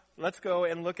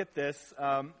and look at this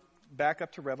back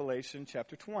up to Revelation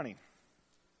chapter 20.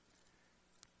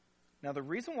 Now, the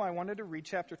reason why I wanted to read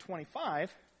chapter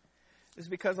 25 is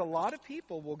because a lot of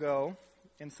people will go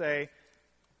and say,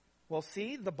 well,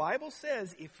 see, the Bible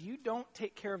says if you don't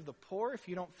take care of the poor, if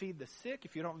you don't feed the sick,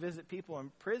 if you don't visit people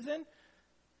in prison,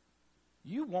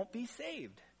 you won't be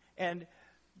saved. And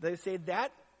they say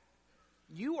that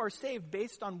you are saved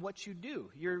based on what you do.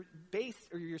 You're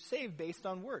saved based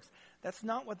on works. That's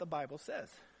not what the Bible says.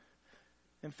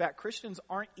 In fact, Christians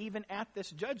aren't even at this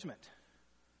judgment.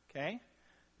 Okay?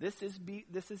 This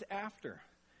is after.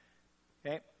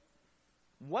 Okay?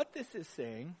 What this is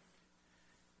saying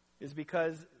is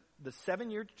because the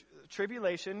 7-year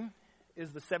tribulation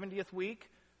is the 70th week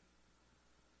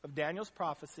of Daniel's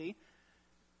prophecy,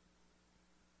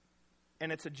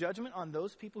 and it's a judgment on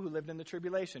those people who lived in the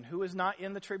tribulation. Who is not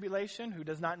in the tribulation? Who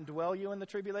does not indwell you in the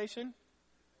tribulation?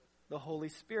 The Holy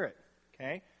Spirit.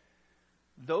 Okay?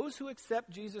 Those who accept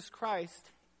Jesus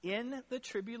Christ in the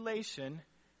tribulation,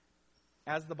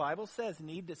 as the Bible says,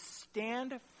 need to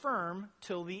stand firm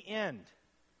till the end.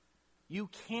 You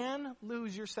can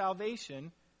lose your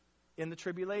salvation in the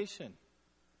tribulation.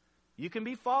 You can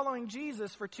be following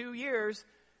Jesus for 2 years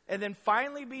and then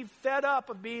finally be fed up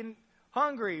of being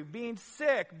hungry, being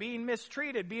sick, being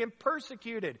mistreated, being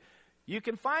persecuted. You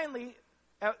can finally,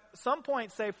 at some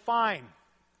point, say, fine,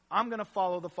 I'm going to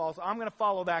follow the false. I'm going to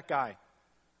follow that guy.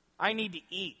 I need to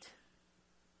eat.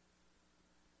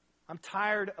 I'm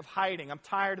tired of hiding. I'm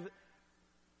tired of...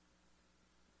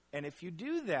 And if you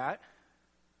do that,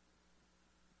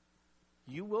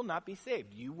 you will not be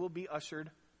saved. You will be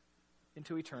ushered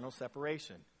into eternal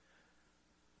separation.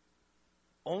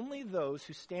 Only those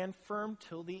who stand firm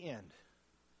till the end.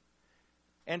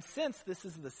 And since this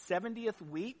is the 70th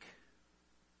week,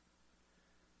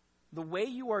 the way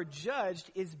you are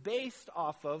judged is based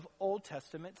off of Old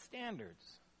Testament standards.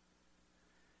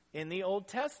 In the Old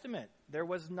Testament, there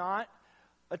was not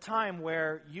a time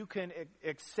where you can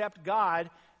accept God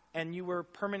and you were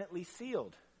permanently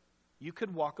sealed. You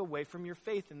could walk away from your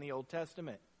faith in the Old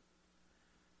Testament.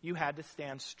 You had to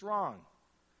stand strong.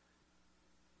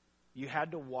 You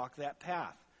had to walk that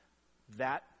path.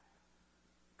 That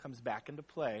comes back into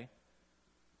play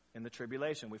in the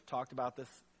tribulation. We've talked about this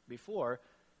before.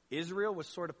 Israel was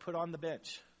sort of put on the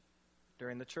bench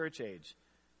during the church age,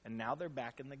 and now they're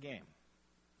back in the game.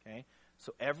 Okay?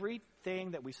 So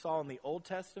everything that we saw in the Old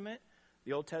Testament,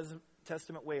 the Old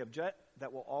Testament way of judgment,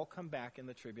 that will all come back in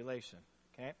the tribulation.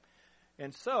 Okay?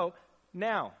 And so,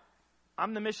 now,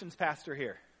 I'm the missions pastor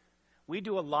here. We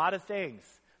do a lot of things.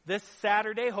 This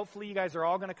Saturday, hopefully you guys are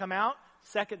all going to come out.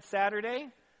 Second Saturday,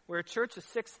 we're a church of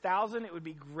 6,000. It would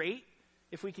be great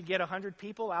if we could get 100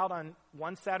 people out on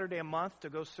one Saturday a month to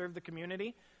go serve the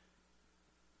community.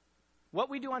 What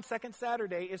we do on second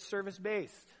Saturday is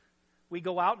service-based. We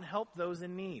go out and help those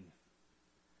in need.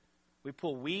 We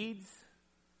pull weeds.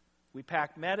 We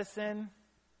pack medicine.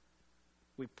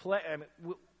 We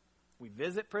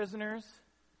visit prisoners.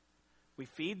 We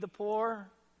feed the poor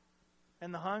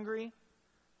and the hungry.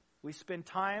 We spend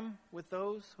time with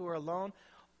those who are alone.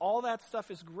 All that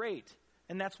stuff is great,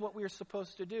 and that's what we are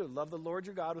supposed to do. Love the Lord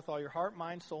your God with all your heart,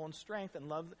 mind, soul, and strength, and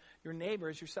love your neighbor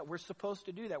as yourself. We're supposed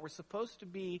to do that. We're supposed to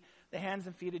be the hands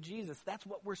and feet of Jesus. That's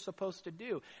what we're supposed to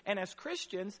do. And as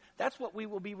Christians, that's what we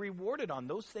will be rewarded on,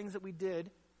 those things that we did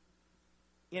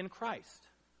in Christ.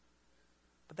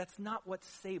 But that's not what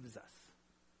saves us.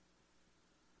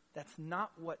 That's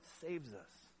not what saves us.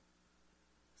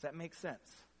 Does that make sense?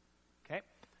 Okay?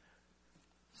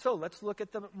 So let's look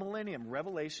at the millennium,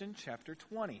 Revelation chapter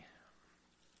 20.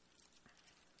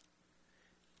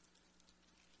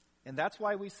 And that's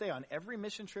why we say on every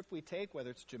mission trip we take, whether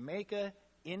it's Jamaica,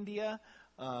 India,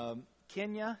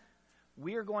 Kenya,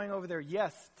 we are going over there,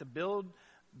 yes, to build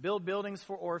buildings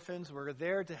for orphans. We're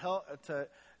there to help to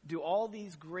do all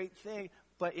these great things.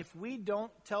 But if we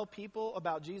don't tell people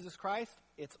about Jesus Christ,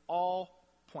 it's all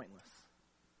pointless.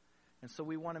 And so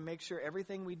we want to make sure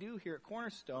everything we do here at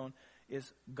Cornerstone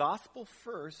is gospel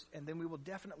first, and then we will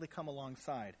definitely come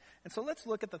alongside. And so let's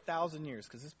look at the 1,000 years,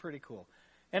 because it's pretty cool.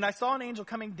 And I saw an angel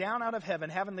coming down out of heaven,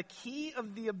 having the key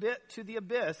of the abyss to the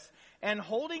abyss, and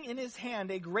holding in his hand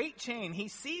a great chain. He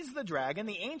seized the dragon,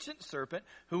 the ancient serpent,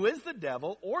 who is the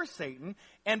devil, or Satan,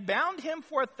 and bound him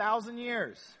for 1,000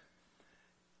 years.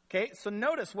 Okay, so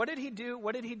notice, what did he do?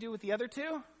 What did he do with the other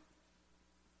two?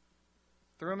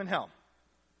 Threw him in hell.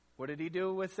 What did he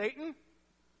do with Satan?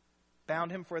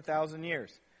 Bound him for 1,000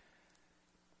 years.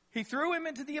 He threw him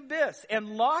into the abyss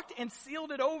and locked and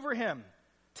sealed it over him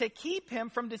to keep him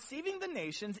from deceiving the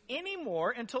nations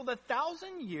anymore until the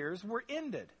 1,000 years were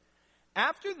ended.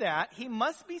 After that, he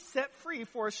must be set free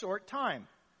for a short time.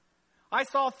 I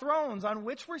saw thrones on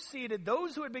which were seated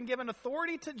those who had been given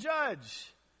authority to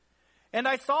judge. And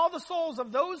I saw the souls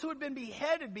of those who had been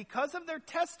beheaded because of their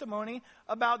testimony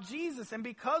about Jesus and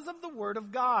because of the word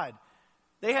of God.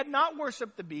 They had not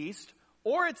worshipped the beast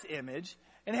or its image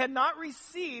and had not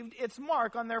received its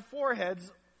mark on their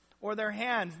foreheads or their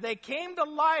hands. They came to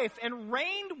life and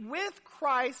reigned with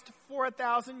Christ for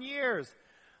 1,000 years.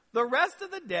 The rest of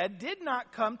the dead did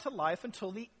not come to life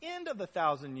until the end of the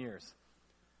 1,000 years.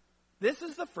 This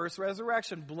is the first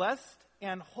resurrection. Blessed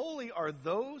and holy are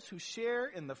those who share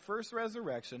in the first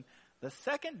resurrection. The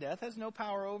second death has no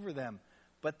power over them,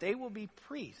 but they will be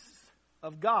priests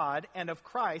of God and of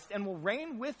Christ and will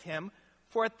reign with him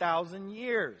for 1,000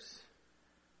 years.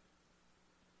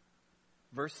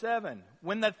 Verse 7,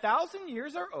 when the 1,000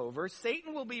 years are over,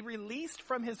 Satan will be released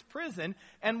from his prison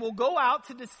and will go out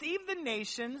to deceive the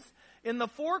nations in the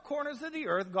four corners of the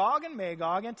earth, Gog and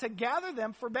Magog, and to gather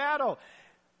them for battle.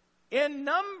 In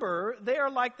number, they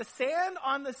are like the sand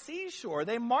on the seashore.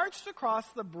 They marched across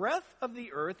the breadth of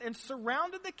the earth and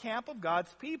surrounded the camp of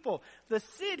God's people, the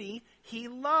city he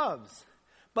loves.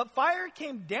 But fire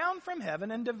came down from heaven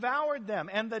and devoured them.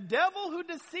 And the devil who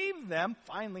deceived them,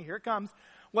 finally, here it comes,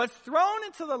 was thrown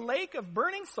into the lake of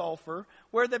burning sulfur,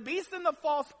 where the beast and the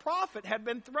false prophet had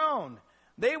been thrown.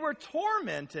 They were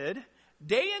tormented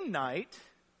day and night,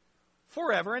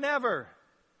 forever and ever.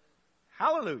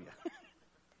 Hallelujah.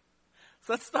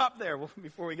 So let's stop there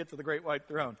before we get to the great white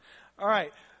throne. All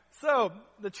right, so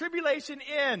the tribulation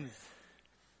ends.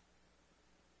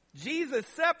 Jesus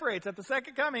separates, at the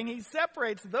second coming, he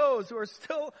separates those who are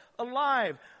still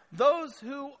alive, those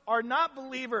who are not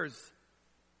believers.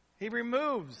 He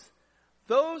removes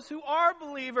those who are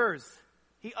believers.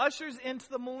 He ushers into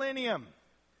the millennium.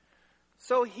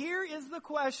 So here is the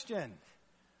question.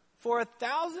 For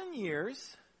 1,000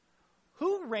 years,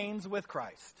 who reigns with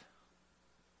Christ?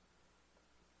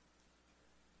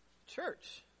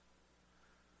 Church.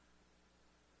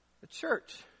 The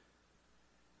church.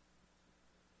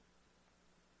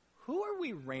 Who are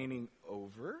we reigning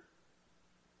over?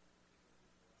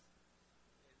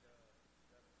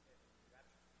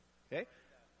 Okay.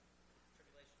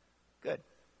 Good.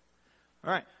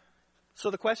 All right.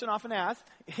 So the question often asked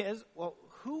is, well,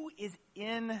 who is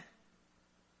in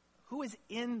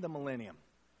the millennium?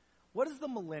 What does the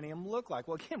millennium look like?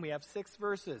 Well, again, we have 6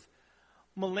 verses.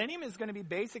 Millennium is going to be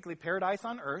basically paradise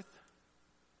on earth.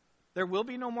 There will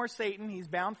be no more Satan. He's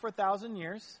bound for 1,000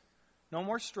 years. No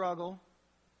more struggle.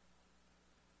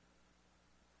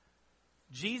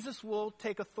 Jesus will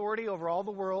take authority over all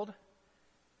the world,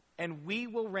 and we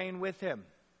will reign with him.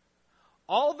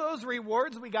 All those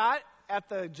rewards we got at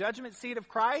the judgment seat of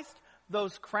Christ,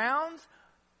 those crowns,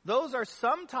 those are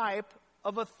some type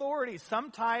of authority,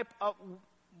 some type of,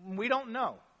 we don't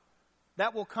know,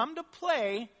 that will come to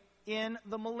play in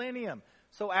the millennium.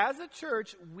 So as a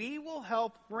church, we will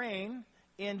help reign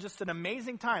in just an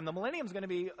amazing time. The millennium is going to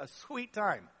be a sweet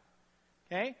time.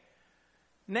 Okay?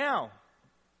 Now,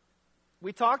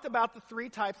 we talked about the 3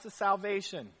 types of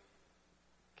salvation.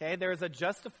 Okay, there's a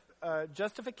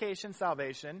justification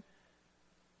salvation.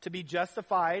 To be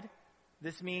justified,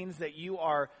 this means that you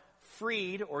are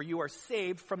freed or you are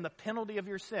saved from the penalty of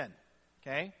your sin.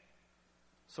 Okay?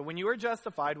 So when you are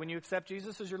justified, when you accept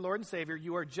Jesus as your Lord and Savior,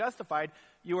 you are justified.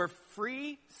 You are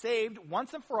free, saved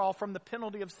once and for all from the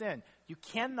penalty of sin. You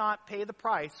cannot pay the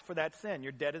price for that sin.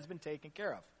 Your debt has been taken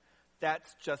care of.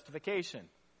 That's justification.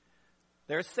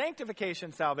 There's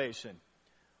sanctification salvation.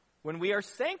 When we are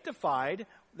sanctified,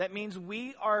 that means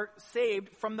we are saved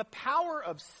from the power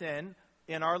of sin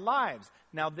in our lives.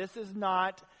 Now, this is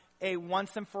not a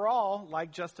once and for all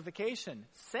like justification.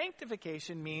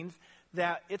 Sanctification means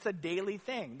that it's a daily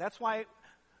thing. That's why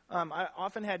I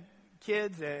often had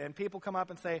kids and people come up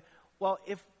and say, well,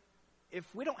 if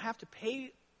we don't have to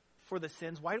pay for the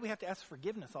sins, why do we have to ask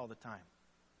forgiveness all the time?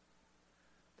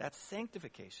 That's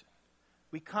sanctification.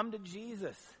 We come to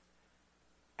Jesus,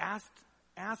 ask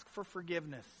for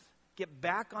forgiveness, get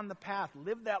back on the path,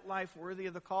 live that life worthy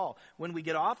of the call. When we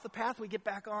get off the path, we get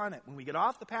back on it. When we get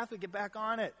off the path, we get back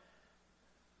on it.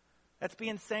 That's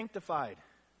being sanctified.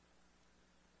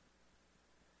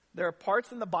 There are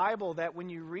parts in the Bible that when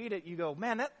you read it, you go,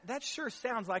 man, that sure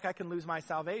sounds like I can lose my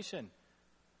salvation.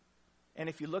 And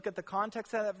if you look at the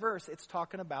context of that verse, it's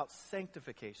talking about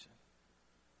sanctification.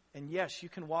 And yes, you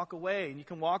can walk away and you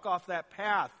can walk off that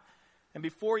path. And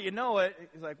before you know it,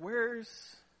 it's like,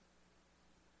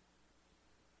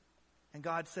 And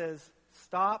God says,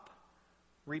 stop,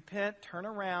 repent, turn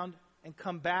around, and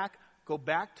come back. Go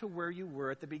back to where you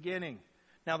were at the beginning.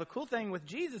 Now, the cool thing with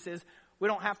Jesus is, we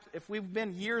don't have to, if we've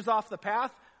been years off the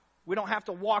path, we don't have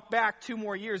to walk back 2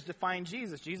 more years to find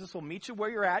Jesus. Jesus will meet you where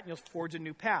you're at and you'll forge a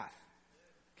new path.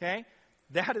 Okay?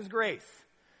 That is grace.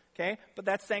 Okay? But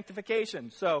that's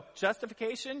sanctification. So,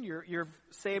 justification, you're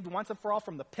saved once and for all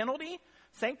from the penalty.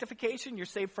 Sanctification, you're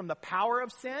saved from the power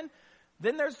of sin.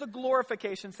 Then there's the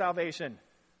glorification salvation.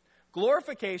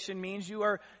 Glorification means you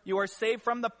are saved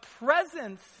from the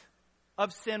presence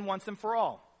of sin once and for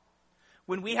all.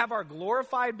 When we have our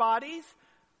glorified bodies,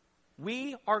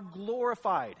 we are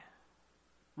glorified.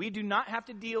 We do not have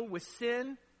to deal with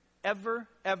sin ever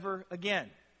again.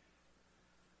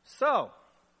 So,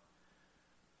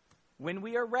 When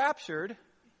we are raptured,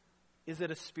 is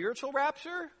it a spiritual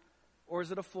rapture or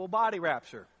is it a full body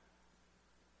rapture?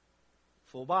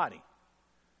 Full body.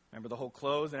 Remember the whole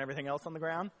clothes and everything else on the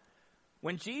ground?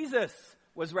 When Jesus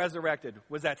was resurrected,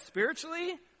 was that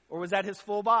spiritually or was that his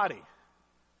full body?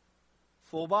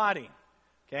 Full body.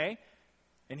 Okay?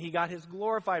 And he got his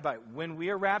glorified body. When we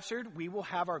are raptured, we will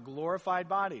have our glorified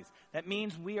bodies. That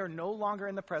means we are no longer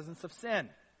in the presence of sin.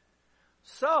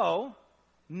 So,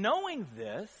 knowing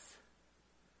this,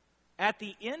 at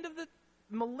the end of the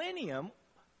millennium,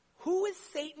 who is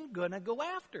Satan going to go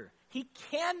after? He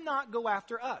cannot go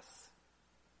after us.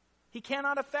 He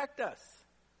cannot affect us.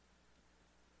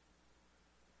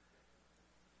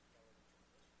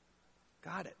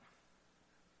 Got it.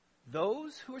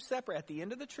 Those who are separate at the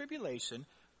end of the tribulation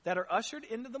that are ushered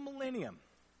into the millennium.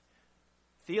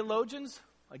 Theologians,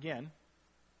 again,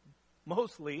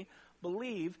 mostly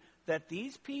believe that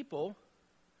these people,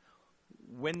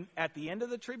 when at the end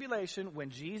of the tribulation, when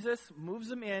Jesus moves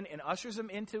them in and ushers them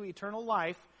into eternal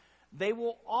life, they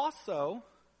will also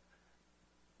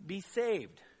be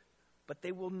saved, but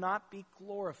they will not be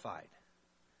glorified.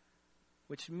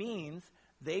 Which means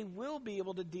they will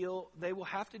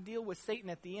have to deal with Satan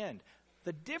at the end.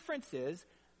 The difference is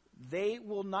they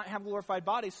will not have glorified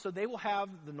bodies, so they will have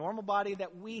the normal body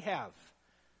that we have.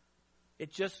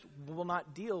 It just will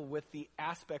not deal with the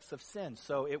aspects of sin.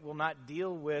 So it will not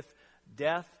deal with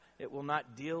death. It will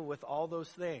not deal with all those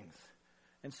things.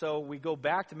 And so we go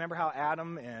back to remember how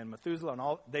Adam and Methuselah and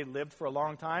all, they lived for a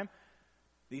long time.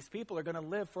 These people are going to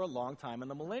live for a long time in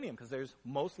the millennium because there's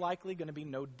most likely going to be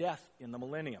no death in the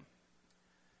millennium.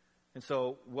 And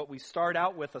so what we start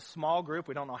out with, a small group,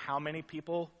 we don't know how many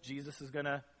people Jesus is going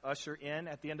to usher in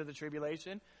at the end of the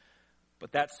tribulation,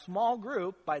 but that small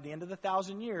group, by the end of the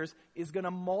 1,000 years, is going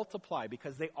to multiply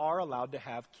because they are allowed to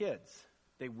have kids.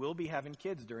 They will be having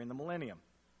kids during the millennium.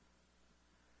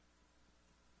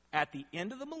 At the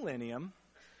end of the millennium,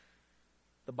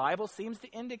 the Bible seems to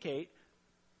indicate,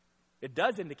 it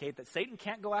does indicate that Satan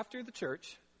can't go after the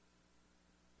church.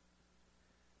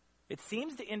 It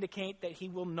seems to indicate that he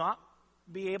will not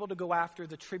be able to go after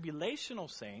the tribulational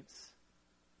saints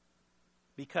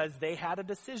because they had a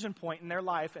decision point in their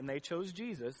life and they chose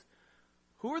Jesus.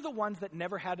 Who are the ones that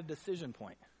never had a decision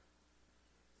point?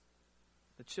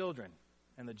 The children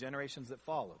and the generations that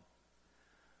followed.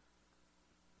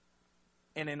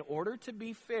 And in order to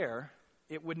be fair,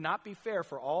 it would not be fair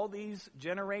for all these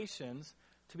generations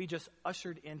to be just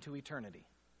ushered into eternity.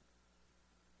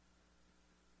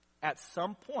 At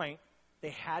some point,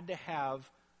 they had to have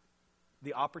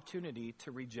the opportunity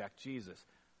to reject Jesus.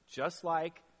 Just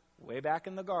like way back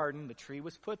in the garden, the tree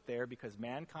was put there because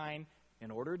mankind,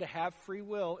 in order to have free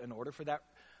will, in order for that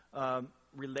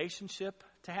relationship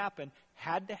to happen,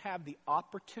 had to have the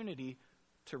opportunity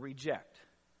to reject.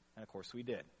 And of course we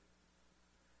did.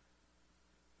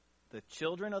 The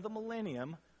children of the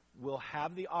millennium will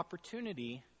have the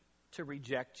opportunity to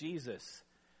reject Jesus.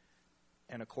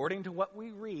 And according to what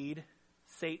we read,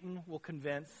 Satan will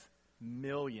convince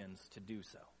millions to do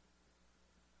so.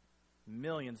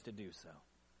 Millions to do so.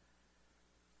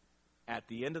 At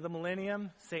the end of the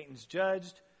millennium, Satan's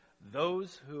judged.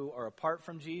 Those who are apart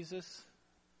from Jesus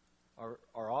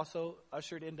are also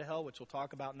ushered into hell, which we'll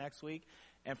talk about next week.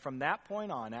 And from that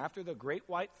point on, after the great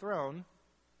white throne,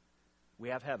 we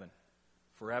have heaven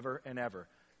forever and ever.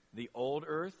 The old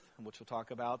earth, which we'll talk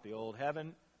about, the old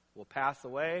heaven, will pass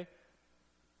away,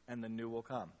 and the new will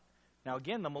come. Now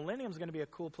again, the millennium is going to be a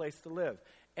cool place to live.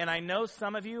 And I know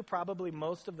some of you, probably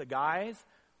most of the guys,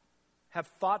 have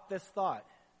thought this thought.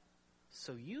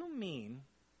 So you mean,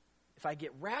 if I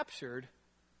get raptured,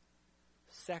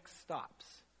 sex stops.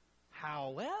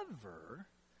 However,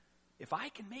 if I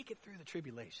can make it through the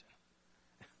tribulation,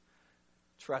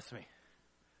 trust me,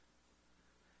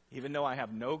 even though I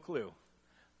have no clue,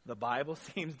 the Bible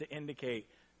seems to indicate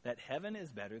that heaven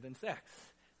is better than sex.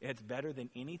 It's better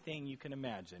than anything you can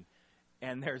imagine.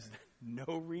 And there's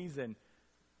no reason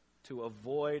to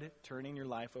avoid turning your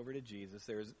life over to Jesus.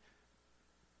 There's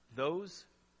those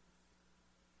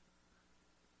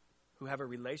who have a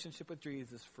relationship with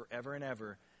Jesus forever and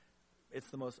ever. It's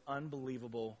the most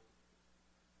unbelievable,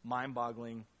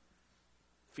 mind-boggling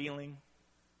feeling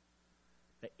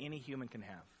that any human can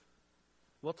have.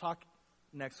 We'll talk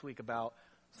next week about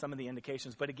some of the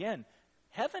indications. But again,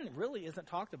 heaven really isn't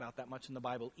talked about that much in the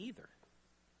Bible either.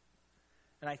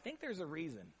 And I think there's a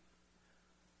reason.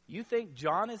 You think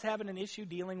John is having an issue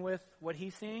dealing with what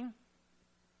he's seeing?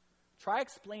 Try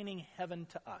explaining heaven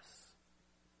to us.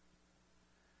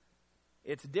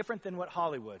 It's different than what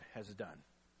Hollywood has done.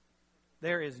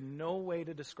 There is no way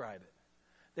to describe it.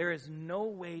 There is no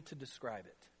way to describe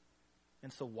it.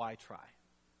 And so why try?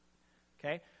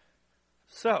 Okay?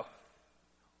 So,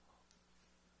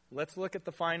 let's look at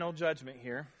the final judgment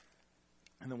here,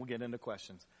 and then we'll get into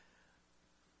questions.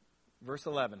 Verse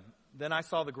 11, then I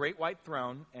saw the great white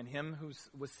throne and him who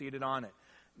was seated on it.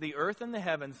 The earth and the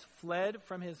heavens fled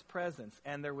from his presence,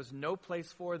 and there was no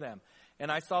place for them.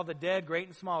 And I saw the dead, great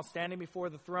and small, standing before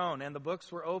the throne, and the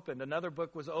books were opened. Another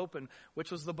book was opened,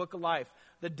 which was the book of life.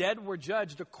 The dead were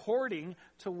judged according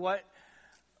to what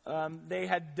they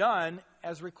had done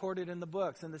as recorded in the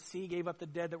books. And the sea gave up the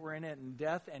dead that were in it, and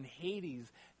death and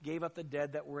Hades gave up the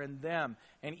dead that were in them.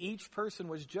 And each person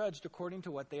was judged according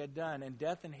to what they had done. And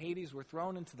death and Hades were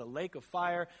thrown into the lake of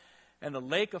fire. And the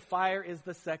lake of fire is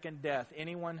the second death.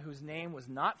 Anyone whose name was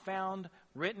not found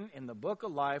written in the book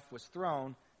of life was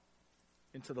thrown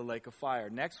into the lake of fire.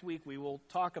 Next week we will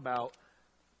talk about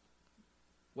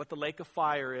what the lake of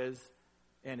fire is,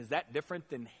 and is that different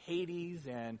than Hades,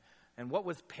 and what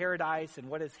was paradise, and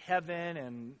what is heaven,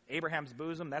 and Abraham's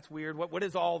bosom. That's weird. What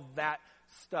is all that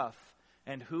stuff?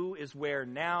 And who is where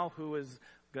now? Who is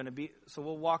going to be? So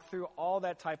we'll walk through all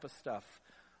that type of stuff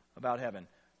about heaven.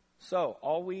 So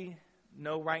all we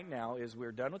know right now is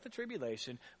we're done with the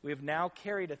tribulation. We have now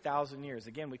carried 1,000 years.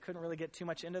 Again, we couldn't really get too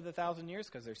much into the 1,000 years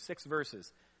because there's 6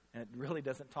 verses, and it really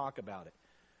doesn't talk about it.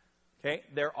 Okay,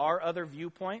 there are other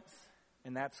viewpoints,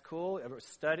 and that's cool.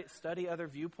 Study other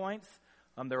viewpoints.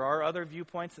 There are other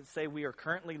viewpoints that say we are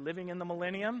currently living in the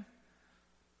millennium.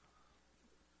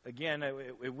 Again,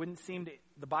 it wouldn't seem to,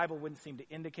 the Bible wouldn't seem to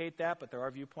indicate that, but there are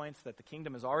viewpoints that the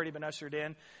kingdom has already been ushered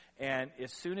in, and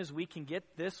as soon as we can get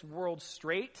this world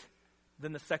straight,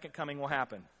 then the second coming will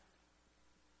happen.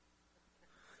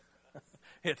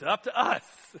 It's up to us.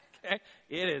 Okay?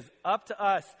 It is up to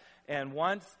us. And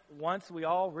once we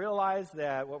all realize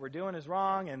that what we're doing is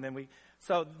wrong, and then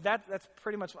so that's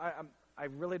pretty much. I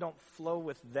really don't flow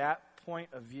with that point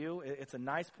of view. It's a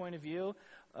nice point of view,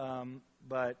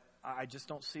 but I just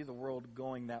don't see the world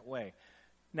going that way.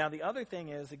 Now, the other thing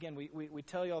is, again, we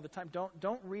tell you all the time,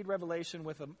 don't read Revelation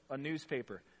with a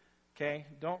newspaper. Okay?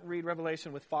 Don't read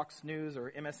Revelation with Fox News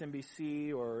or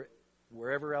MSNBC or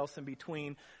wherever else in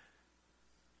between.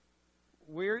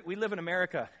 We live in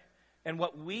America, and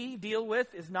what we deal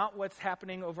with is not what's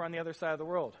happening over on the other side of the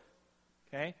world.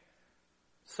 Okay?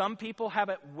 Some people have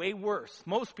it way worse.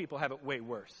 Most people have it way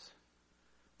worse.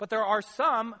 But there are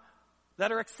some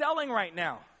that are excelling right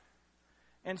now.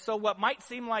 And so what might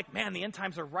seem like, man, the end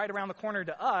times are right around the corner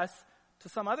to us, to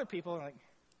some other people, like,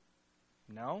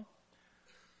 no.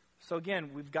 So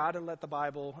again, we've got to let the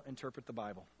Bible interpret the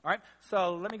Bible. All right,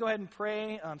 so let me go ahead and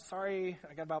pray. I'm sorry,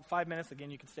 I got about 5 minutes. Again,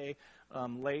 you can stay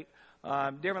late.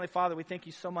 Dear Heavenly Father, we thank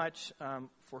you so much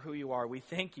for who you are. We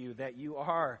thank you that you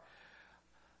are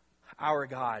our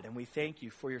God, and we thank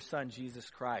you for your Son, Jesus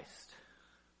Christ,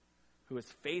 who is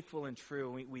faithful and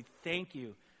true. We thank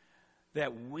you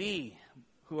that we,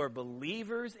 who are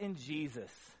believers in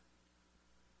Jesus,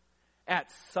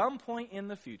 at some point in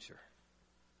the future,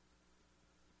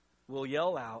 will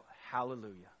yell out,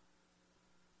 hallelujah.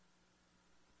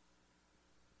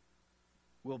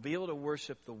 We'll be able to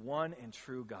worship the one and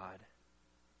true God.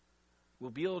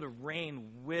 We'll be able to reign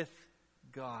with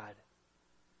God.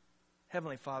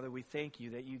 Heavenly Father, we thank you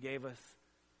that you gave us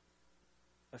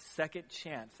a second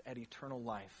chance at eternal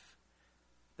life.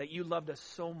 That you loved us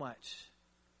so much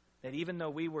that even though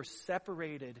we were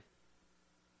separated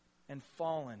and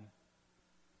fallen,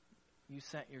 you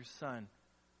sent your Son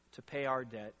to pay our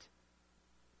debt,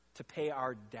 to pay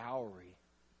our dowry,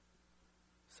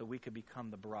 so we could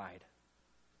become the bride.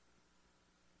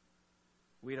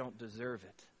 We don't deserve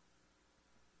it,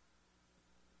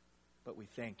 but we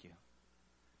thank you.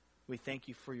 We thank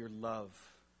you for your love.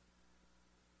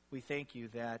 We thank you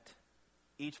that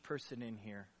each person in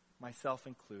here, myself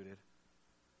included,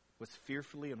 was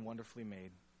fearfully and wonderfully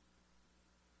made,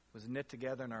 was knit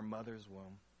together in our mother's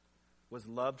womb, was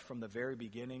loved from the very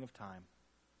beginning of time.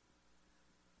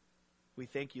 We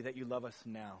thank you that you love us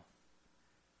now.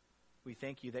 We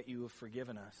thank you that you have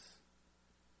forgiven us.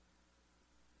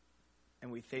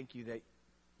 And we thank you that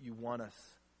you want us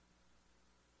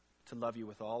to love you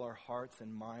with all our hearts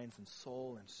and minds and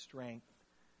soul and strength.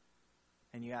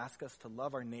 And you ask us to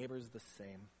love our neighbors the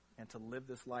same and to live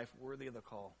this life worthy of the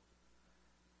call.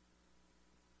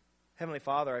 Heavenly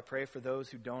Father, I pray for those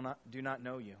who do not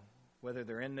know you, whether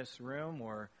they're in this room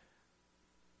or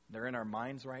they're in our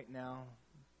minds right now.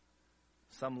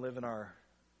 Some live in our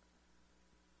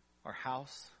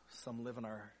house. Some live in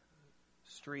our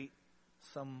street.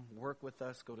 Some work with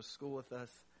us, go to school with us.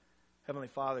 Heavenly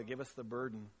Father, give us the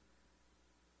burden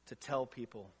to tell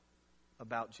people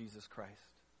about Jesus Christ.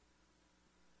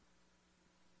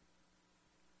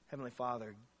 Heavenly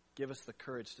Father, Give us the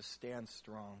courage to stand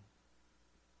strong.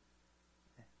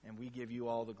 And we give you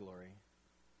all the glory.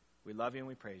 We love you and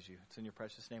we praise you. It's in your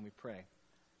precious name we pray.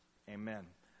 Amen.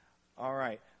 All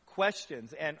right.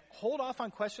 Questions. And hold off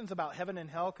on questions about heaven and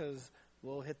hell because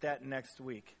we'll hit that next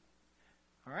week.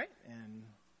 All right? And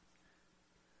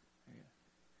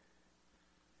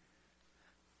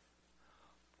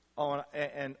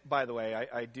and by the way,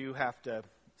 I do have to,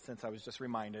 since I was just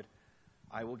reminded,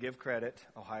 I will give credit.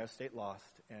 Ohio State lost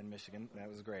and Michigan, that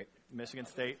was great. Michigan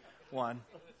State won.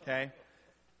 Okay?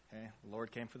 Okay. The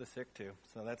Lord came for the sick too,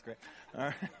 so that's great. All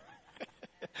right.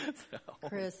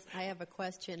 Chris, I have a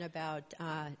question about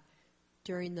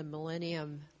during the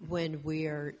millennium when we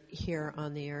are here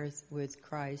on the earth with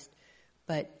Christ,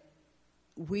 but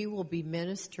we will be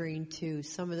ministering to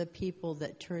some of the people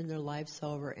that turned their lives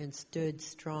over and stood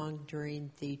strong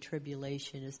during the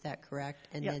tribulation. Is that correct?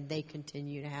 And then they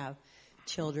continue to have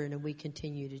children and we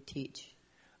continue to teach.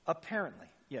 Apparently,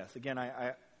 yes. Again,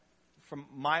 I from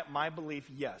my belief,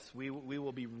 yes, we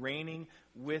will be reigning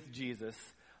with Jesus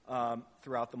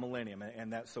throughout the millennium,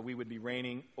 and that so we would be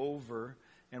reigning over,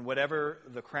 and whatever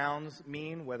the crowns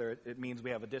mean, whether it means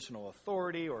we have additional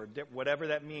authority or whatever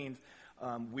that means,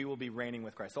 we will be reigning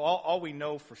with Christ. So all we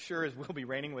know for sure is we'll be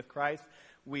reigning with Christ.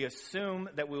 We assume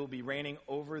that we will be reigning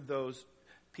over those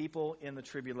people in the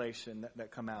tribulation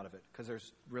that come out of it, because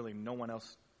there's really no one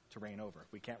else to reign over.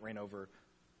 We can't reign over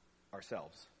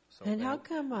ourselves. So and how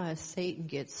come Satan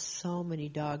gets so many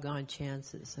doggone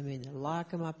chances? I mean, they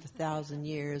lock him up 1,000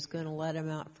 years, going to let him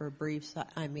out for a brief.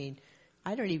 I mean,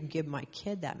 I don't even give my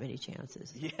kid that many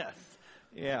chances. Yes,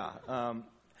 yeah,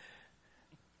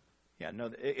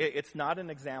 no, it's not an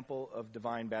example of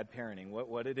divine bad parenting.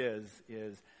 What it is,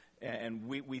 and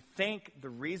we think the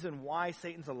reason why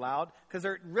Satan's allowed, because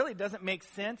it really doesn't make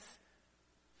sense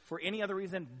for any other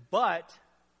reason but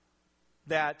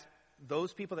that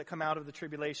those people that come out of the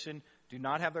tribulation do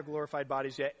not have their glorified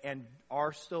bodies yet and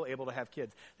are still able to have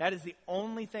kids. That is the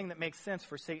only thing that makes sense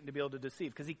for Satan to be able to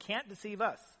deceive, because he can't deceive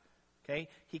us. Okay,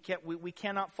 we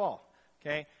cannot fall.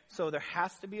 Okay, so there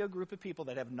has to be a group of people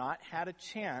that have not had a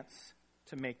chance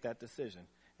to make that decision,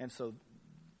 and so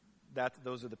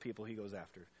those are the people he goes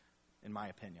after, in my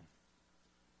opinion.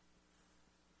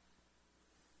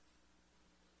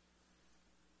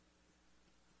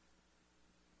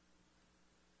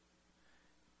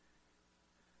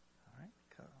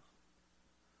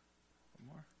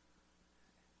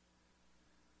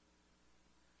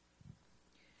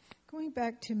 Going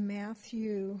back to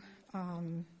Matthew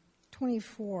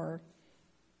 24,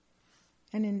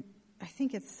 and I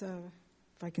think it's,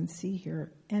 if I can see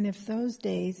here, and if those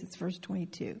days, it's verse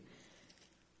 22,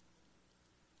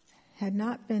 had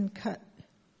not been cut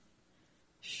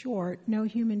short, no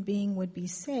human being would be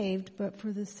saved, but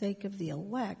for the sake of the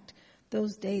elect,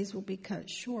 those days will be cut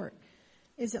short.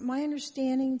 Is it my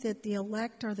understanding that the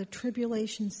elect are the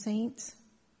tribulation saints?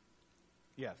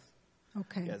 Yes.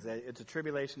 Okay. Yes, it's a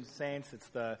tribulation saints. It's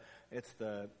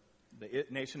the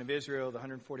nation of Israel, the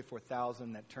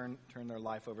 144,000 that turn their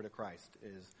life over to Christ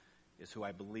is who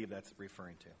I believe that's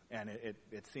referring to, and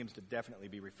it seems to definitely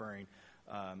be referring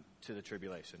to the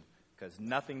tribulation, because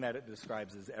nothing that it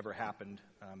describes has ever happened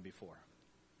before.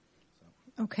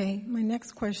 So. Okay. My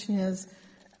next question is,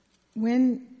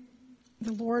 when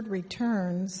the Lord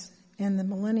returns and the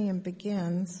millennium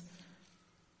begins,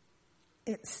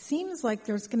 it seems like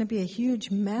there's going to be a huge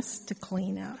mess to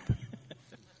clean up.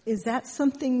 Is that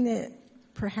something that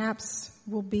perhaps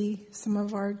will be some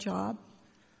of our job,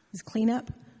 is cleanup?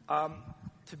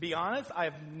 To be honest,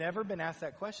 I've never been asked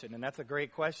that question, and that's a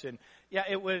great question. Yeah,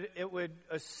 it would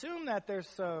assume that there's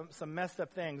some messed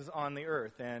up things on the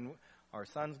earth, and our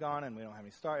sun's gone, and we don't have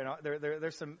any stars.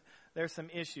 There's some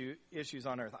issues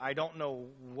on earth. I don't know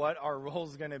what our role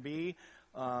is going to be.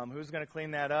 Who's going to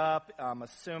clean that up? I'm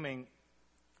assuming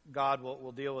God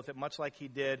will deal with it, much like He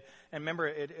did. And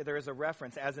remember, there is a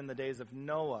reference, as in the days of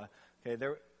Noah. Okay,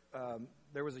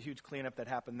 there was a huge cleanup that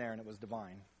happened there, and it was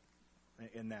divine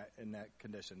in that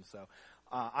condition. So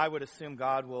I would assume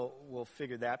God will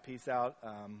figure that piece out.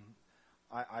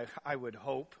 I would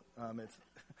hope it's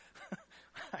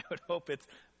I would hope it's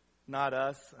not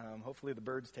us. Hopefully the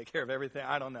birds take care of everything.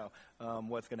 I don't know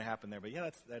what's going to happen there, but yeah,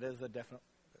 that's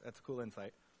a cool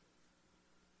insight.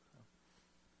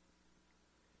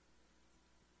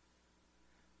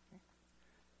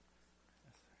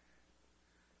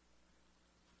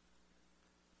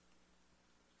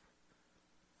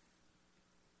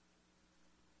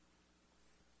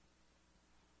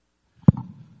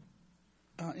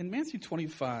 in Matthew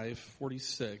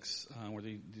 25:46, where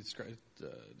he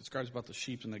describes about the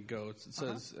sheep and the goats, it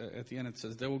says, at the end, it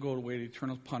says, they will go away to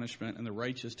eternal punishment and the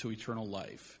righteous to eternal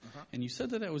life. And you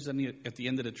said that was at the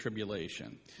end of the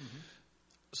tribulation.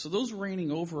 So those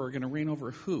reigning over are going to reign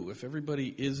over who, if everybody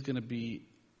is going to be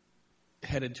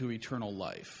headed to eternal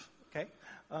life? Okay,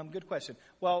 good question.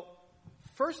 Well,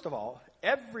 first of all,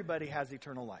 everybody has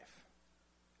eternal life.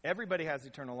 Everybody has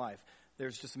eternal life.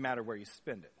 There's just a matter where you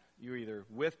spend it. You're either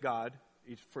with God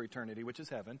for eternity, which is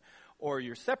heaven, or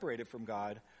you're separated from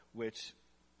God, which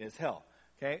is hell.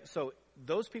 Okay, so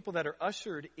those people that are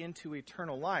ushered into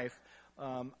eternal life,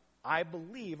 I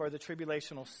believe, are the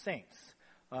tribulational saints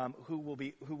who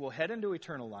will head into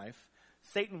eternal life.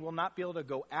 Satan will not be able to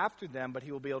go after them, but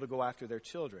he will be able to go after their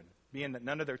children. Being that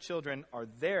none of their children are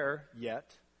there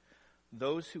yet,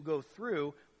 those who go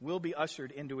through will be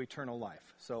ushered into eternal life.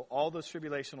 So all those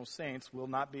tribulational saints will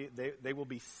not be, they will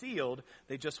be sealed,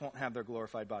 they just won't have their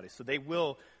glorified bodies. So they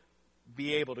will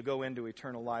be able to go into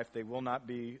eternal life. They will not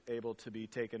be able to be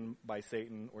taken by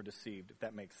Satan or deceived, if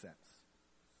that makes sense.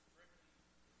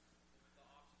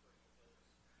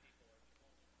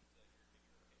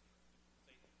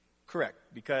 Correct,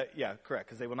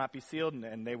 because they will not be sealed,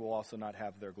 and they will also not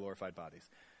have their glorified bodies.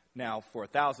 Now, for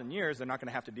 1,000 years, they're not going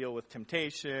to have to deal with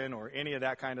temptation or any of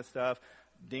that kind of stuff.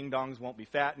 Ding-dongs won't be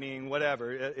fattening,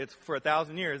 whatever. It's for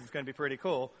 1,000 years, it's going to be pretty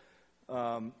cool.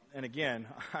 And again,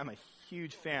 I'm a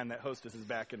huge fan that Hostess is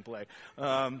back in play,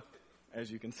 as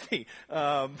you can see.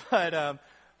 But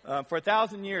for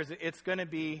 1,000 years, it's going to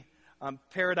be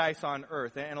paradise on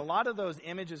earth. And a lot of those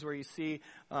images where you see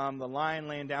the lion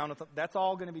laying down, that's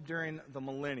all going to be during the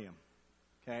millennium.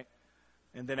 Okay?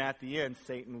 And then at the end,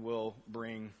 Satan will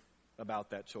bring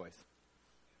about that choice.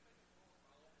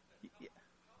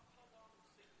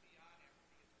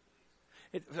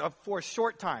 For a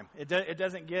short time. It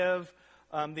doesn't give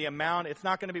the amount. It's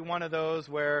not going to be one of those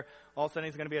where all of a sudden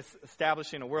he's going to be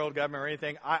establishing a world government or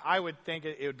anything. I would think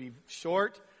it would be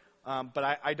short,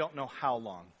 but I don't know how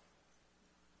long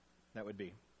that would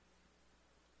be.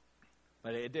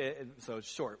 But so it's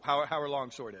short. However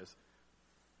long short is.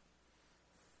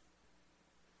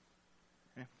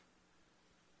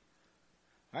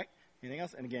 Anything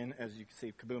else? And again, as you can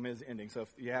see, Kaboom is ending. So if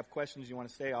you have questions you want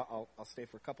to stay, I'll stay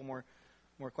for a couple more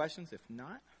questions. If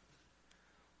not,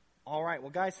 all right.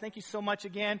 Well, guys, thank you so much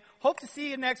again. Hope to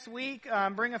see you next week.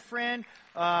 Bring a friend.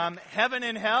 Heaven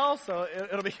and hell. So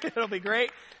it'll be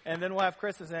great. And then we'll have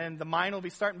Christmas, and the mine will be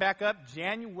starting back up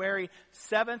January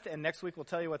 7th. And next week we'll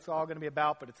tell you what it's all going to be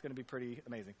about. But it's going to be pretty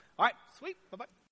amazing. All right. Sweet. Bye bye.